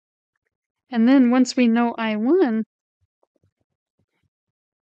 And then once we know I1,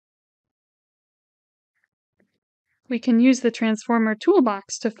 we can use the transformer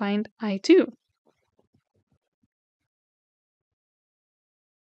toolbox to find I2.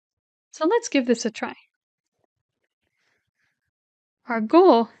 So let's give this a try. Our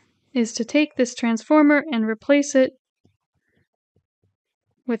goal is to take this transformer and replace it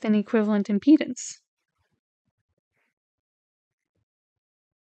with an equivalent impedance.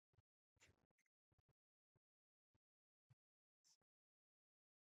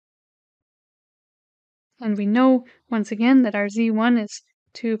 And we know, once again, that our Z1 is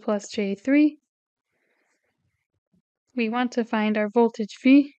 2 plus J3. We want to find our voltage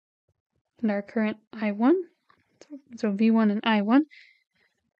V and our current I1. So V1 and I1.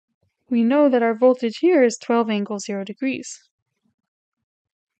 We know that our voltage here is 12 angle 0 degrees.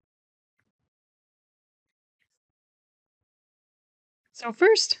 So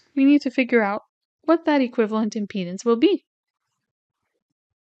first, we need to figure out what that equivalent impedance will be.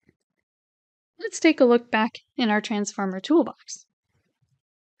 Let's take a look back in our transformer toolbox.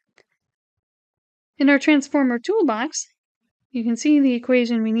 In our transformer toolbox, you can see the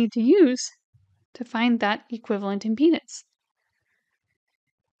equation we need to use to find that equivalent impedance.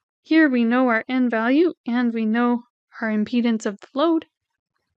 Here we know our N value and we know our impedance of the load,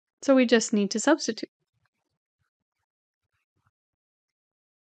 so we just need to substitute.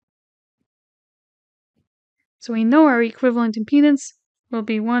 So we know our equivalent impedance will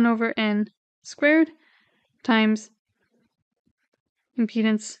be 1 over N squared times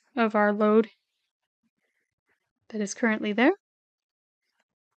impedance of our load that is currently there.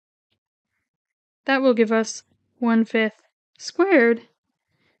 That will give us 1/5 squared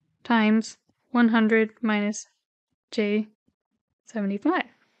times 100 minus J75.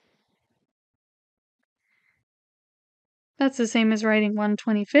 That's the same as writing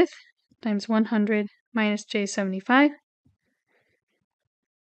 1/25 times 100 minus J75.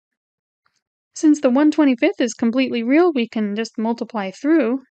 Since the 1/25 is completely real, we can just multiply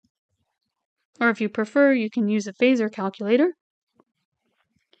through. Or if you prefer, you can use a phasor calculator.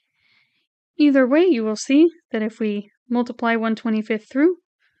 Either way, you will see that if we multiply 1/25 through,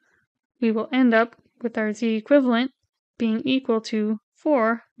 we will end up with our Z equivalent being equal to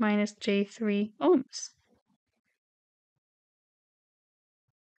 4 minus J3 ohms.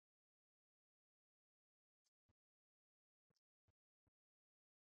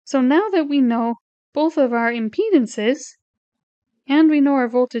 So now that we know both of our impedances, and we know our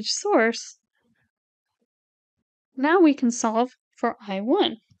voltage source, now we can solve for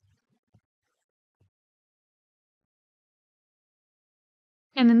I1.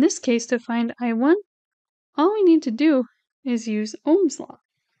 And in this case, to find I1, all we need to do is use Ohm's law.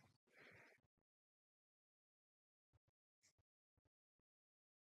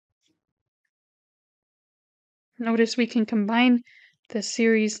 Notice we can combine the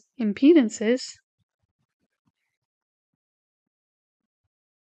series impedances.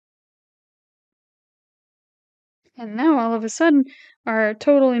 And now all of a sudden, our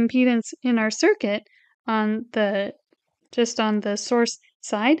total impedance in our circuit just on the source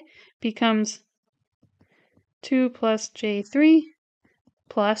side becomes 2 plus J3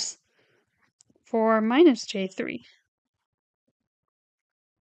 plus 4 minus J3.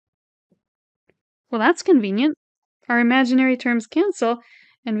 Well, that's convenient. Our imaginary terms cancel,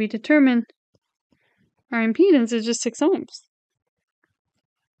 and we determine our impedance is just 6 ohms.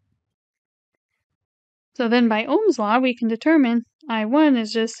 So then by Ohm's law, we can determine I1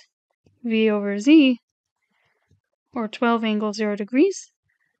 is just V over Z, or 12 angle 0 degrees,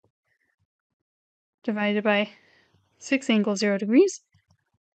 divided by 6 angle 0 degrees,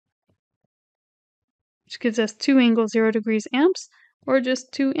 which gives us 2 angle 0 degrees amps, or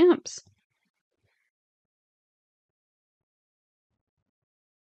just 2 amps.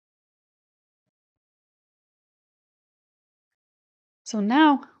 So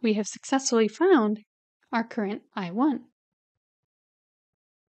now we have successfully found our current I1.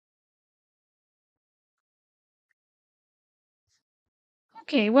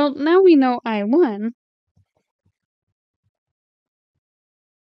 Okay, well, now we know I1.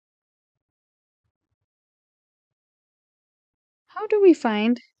 How do we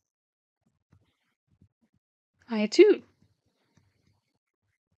find I2?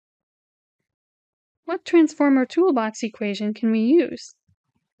 What transformer toolbox equation can we use?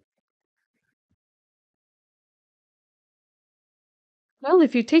 Well,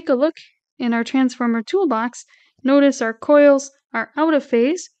 if you take a look in our transformer toolbox, notice our coils are out of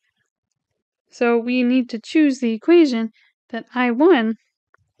phase, so we need to choose the equation that I1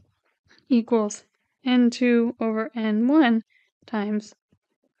 equals N2 over N1 times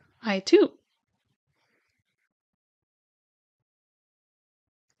I2.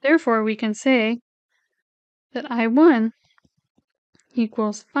 Therefore, we can say that I1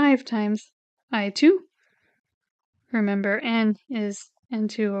 equals 5 times I2. Remember, N is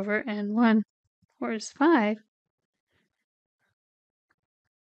N2 over N1, or is 5.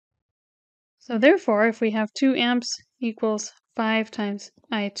 So therefore, if we have 2 amps equals 5 times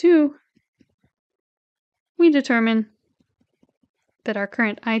I2, we determine that our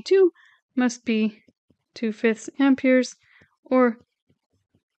current I2 must be 2/5 amperes, or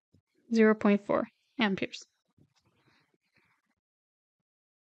 0.4 amperes.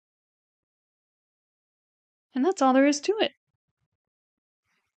 And that's all there is to it.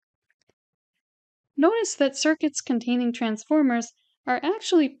 Notice that circuits containing transformers are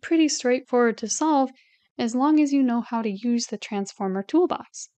actually pretty straightforward to solve as long as you know how to use the transformer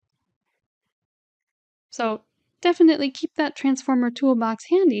toolbox. So definitely keep that transformer toolbox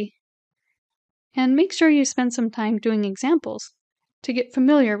handy, and make sure you spend some time doing examples to get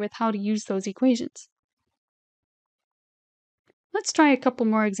familiar with how to use those equations. Let's try a couple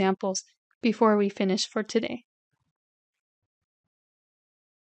more examples before we finish for today.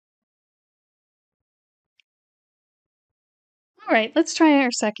 All right, let's try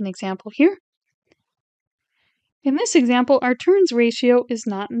our second example here. In this example, our turns ratio is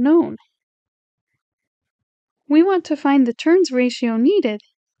not known. We want to find the turns ratio needed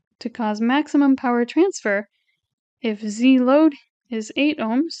to cause maximum power transfer if Z load is 8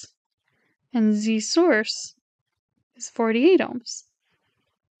 ohms and Z source is 48 ohms.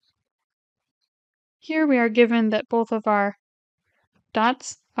 Here we are given that both of our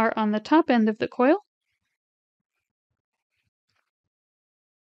dots are on the top end of the coil.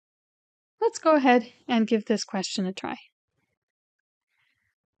 Let's go ahead and give this question a try.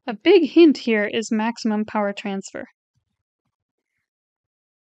 A big hint here is maximum power transfer.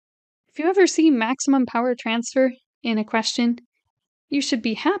 If you ever see maximum power transfer in a question, you should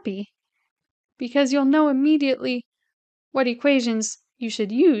be happy because you'll know immediately what equations you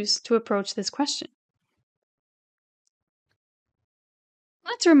should use to approach this question.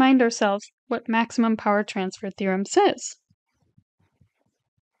 Let's remind ourselves what maximum power transfer theorem says.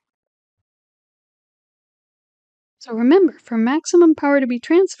 So remember, for maximum power to be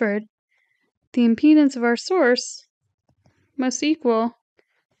transferred, the impedance of our source must equal,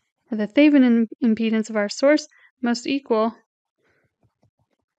 or the Thevenin impedance of our source must equal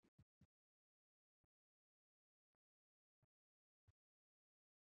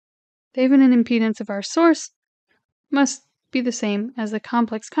Thevenin impedance of our source must be the same as the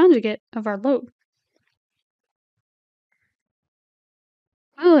complex conjugate of our load.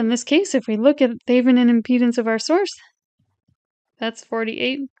 Well, in this case, if we look at Thevenin impedance of our source, that's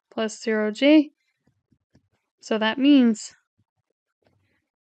 48 plus 0J. So that means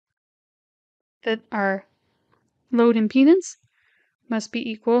that our load impedance must be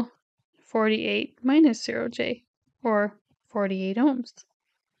equal 48 minus 0J, or 48 ohms.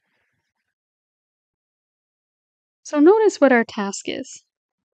 So notice what our task is.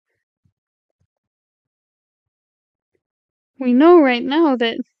 We know right now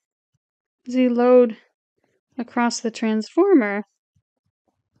that the load across the transformer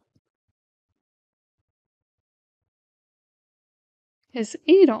is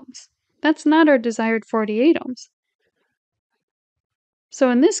 8 ohms. That's not our desired 48 ohms. So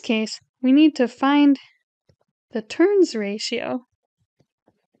in this case, we need to find the turns ratio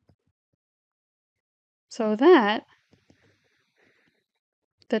so that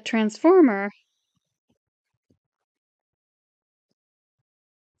the transformer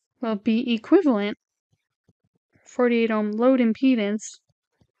will be equivalent 48 ohm load impedance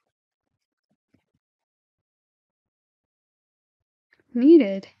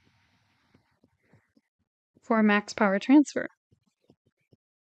needed for max power transfer.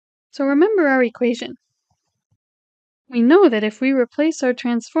 So remember our equation. We know that if we replace our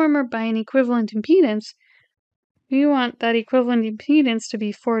transformer by an equivalent impedance, we want that equivalent impedance to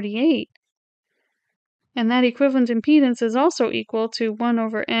be 48. And that equivalent impedance is also equal to 1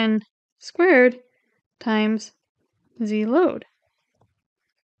 over n squared times Z load.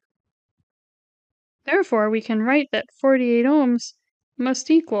 Therefore, we can write that 48 ohms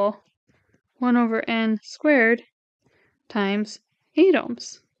must equal 1 over n squared times 8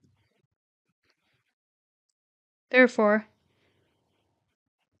 ohms. Therefore,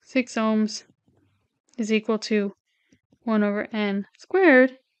 6 ohms is equal to 1 over n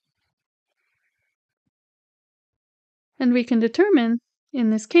squared. And we can determine,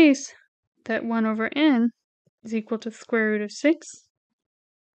 in this case, that 1 over n is equal to the square root of 6,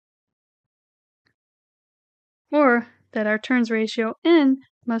 or that our turns ratio n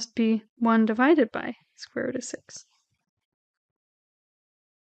must be 1 divided by square root of 6.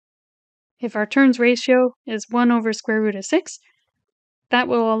 If our turns ratio is 1 over square root of 6, that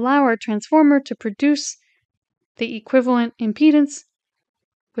will allow our transformer to produce the equivalent impedance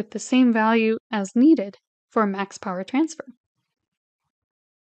with the same value as needed for max power transfer.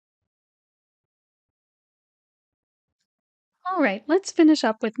 All right, let's finish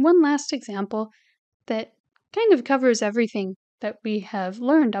up with one last example that kind of covers everything that we have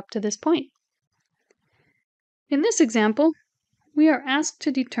learned up to this point. In this example, we are asked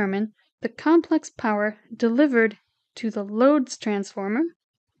to determine the complex power delivered to the loads transformer.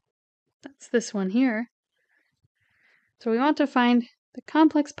 That's this one here. So we want to find the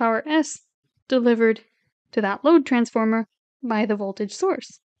complex power S delivered to that load transformer by the voltage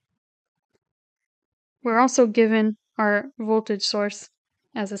source. We're also given our voltage source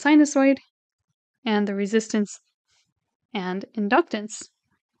as a sinusoid and the resistance and inductance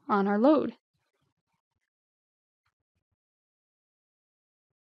on our load.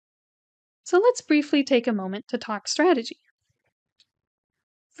 So let's briefly take a moment to talk strategy.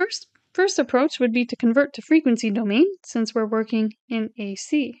 First approach would be to convert to frequency domain, since we're working in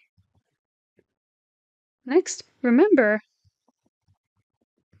AC. Next, remember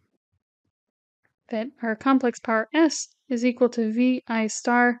that our complex power S is equal to VI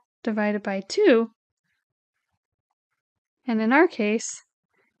star divided by 2. And in our case,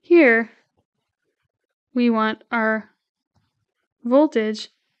 here, we want our voltage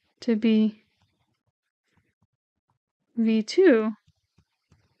to be V2.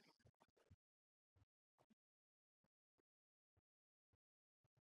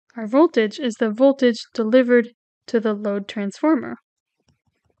 Our voltage is the voltage delivered to the load transformer.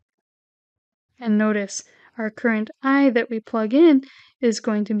 And notice our current I that we plug in is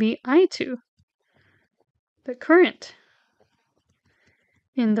going to be I2, the current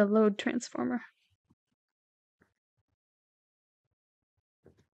in the load transformer.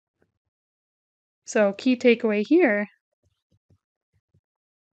 So key takeaway here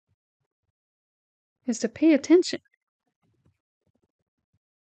is to pay attention.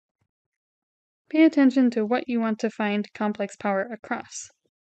 Pay attention to what you want to find complex power across.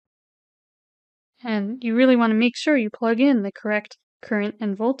 And you really want to make sure you plug in the correct current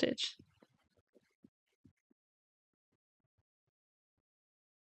and voltage.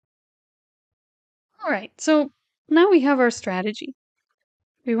 All right, so now we have our strategy.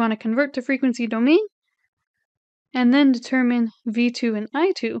 We want to convert to frequency domain and then determine V2 and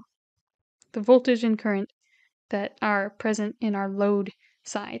I2, the voltage and current that are present in our load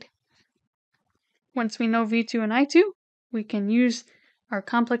side. Once we know V2 and I2, we can use our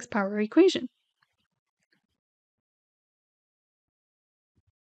complex power equation.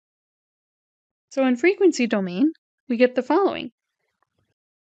 So in frequency domain, we get the following.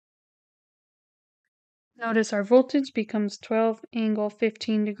 Notice our voltage becomes 12 angle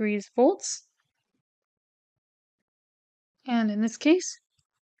 15 degrees volts. And in this case,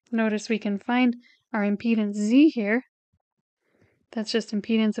 notice we can find our impedance Z here. That's just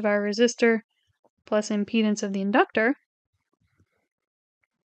impedance of our resistor plus impedance of the inductor.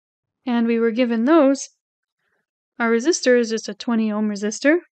 And we were given those. Our resistor is just a 20 ohm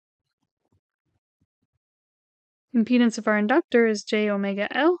resistor. Impedance of our inductor is J omega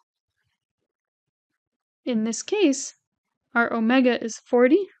L. In this case, our omega is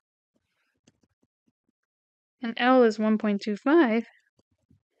 40 and L is 1.25.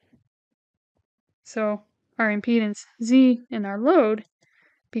 So our impedance Z in our load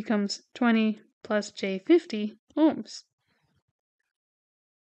becomes 20 plus J50 ohms.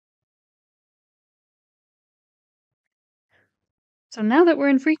 So now that we're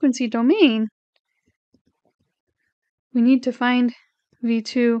in frequency domain, we need to find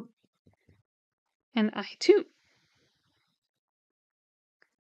V2 and I2.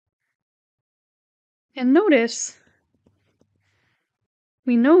 And notice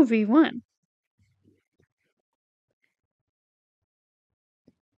we know V1.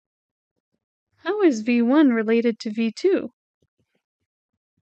 How is V1 related to V2?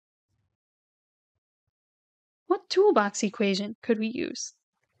 What toolbox equation could we use?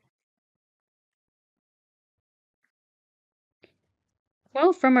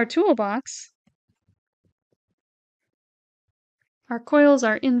 Well, from our toolbox, our coils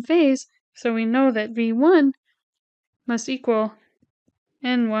are in phase, so we know that V1 must equal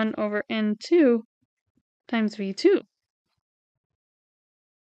N1 over N2 times V2.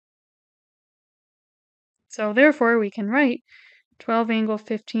 So therefore, we can write 12 angle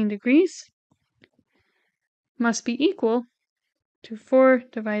 15 degrees must be equal to 4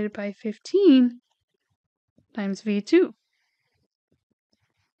 divided by 15 times V2.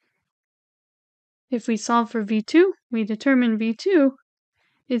 If we solve for V2, we determine V2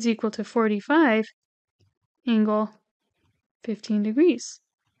 is equal to 45 angle 15 degrees.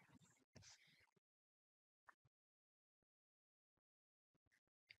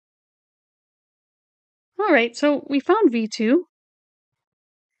 All right, so we found V2.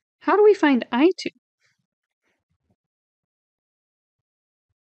 How do we find I2?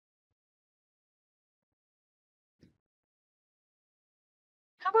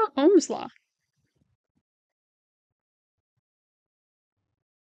 How about Ohm's law?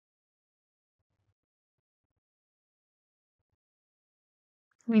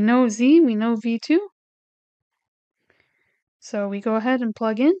 We know Z, we know V2. So we go ahead and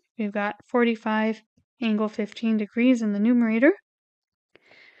plug in. We've got 45 angle 15 degrees in the numerator.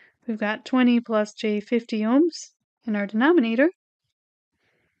 We've got 20 plus J50 ohms in our denominator.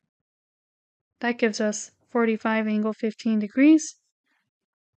 That gives us 45 angle 15 degrees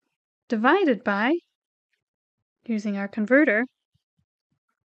divided by, using our converter,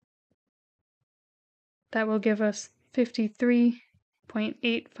 that will give us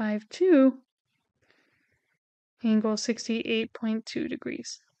 53.852 angle 68.2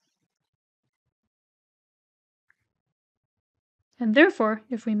 degrees. And therefore,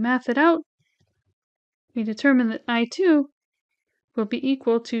 if we math it out, we determine that I2 will be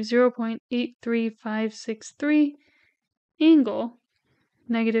equal to 0.83563 angle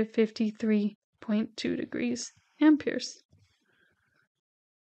negative 53.2 degrees amperes.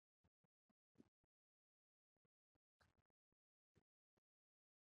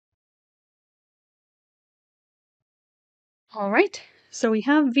 All right, so we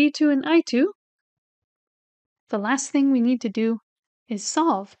have V2 and I2. The last thing we need to do is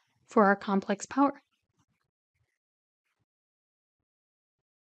solve for our complex power.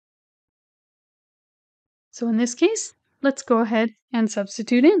 So in this case, let's go ahead and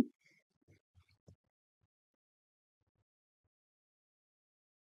substitute in.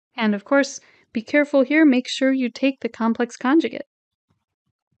 And of course, be careful here, make sure you take the complex conjugate.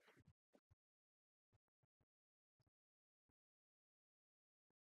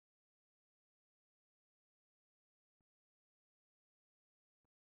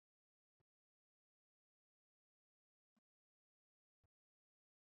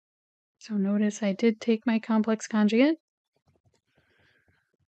 So notice I did take my complex conjugate.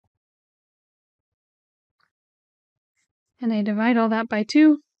 And I divide all that by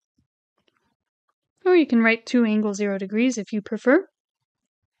 2. Or you can write 2 angles 0 degrees if you prefer.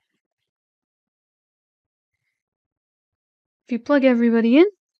 If you plug everybody in,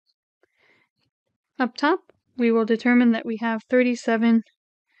 up top, we will determine that we have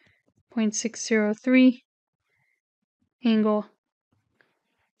 37.603 angle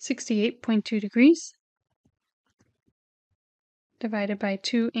 68.2 degrees divided by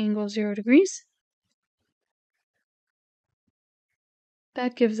 2 angle 0 degrees.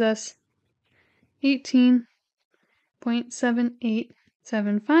 That gives us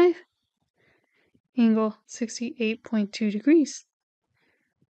 18.7875 angle 68.2 degrees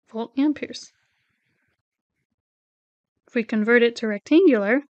volt amperes. If we convert it to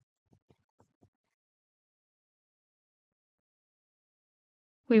rectangular,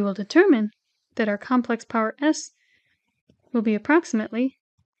 we will determine that our complex power S will be approximately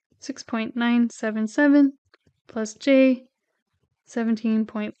 6.977 plus J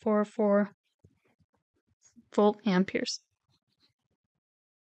 17.44 volt amperes.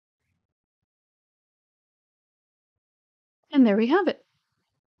 And there we have it.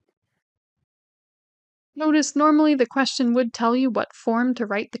 Notice normally the question would tell you what form to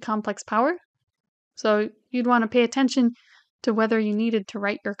write the complex power. So you'd want to pay attention to whether you needed to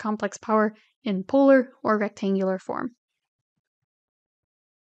write your complex power in polar or rectangular form.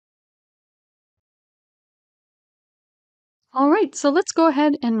 Alright, so let's go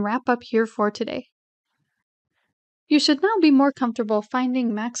ahead and wrap up here for today. You should now be more comfortable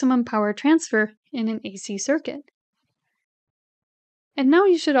finding maximum power transfer in an AC circuit. And now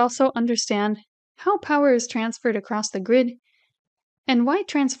you should also understand how power is transferred across the grid and why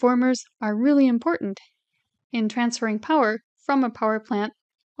transformers are really important in transferring power from a power plant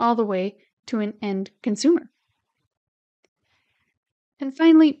all the way to an end consumer. And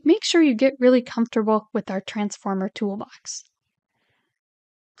finally, make sure you get really comfortable with our transformer toolbox.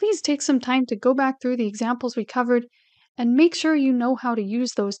 Please take some time to go back through the examples we covered and make sure you know how to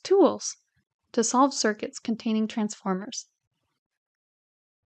use those tools to solve circuits containing transformers.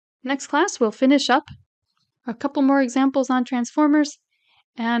 Next class, we'll finish up a couple more examples on transformers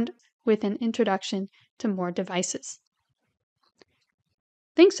and with an introduction to more devices.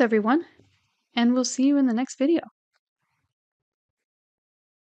 Thanks everyone, and we'll see you in the next video.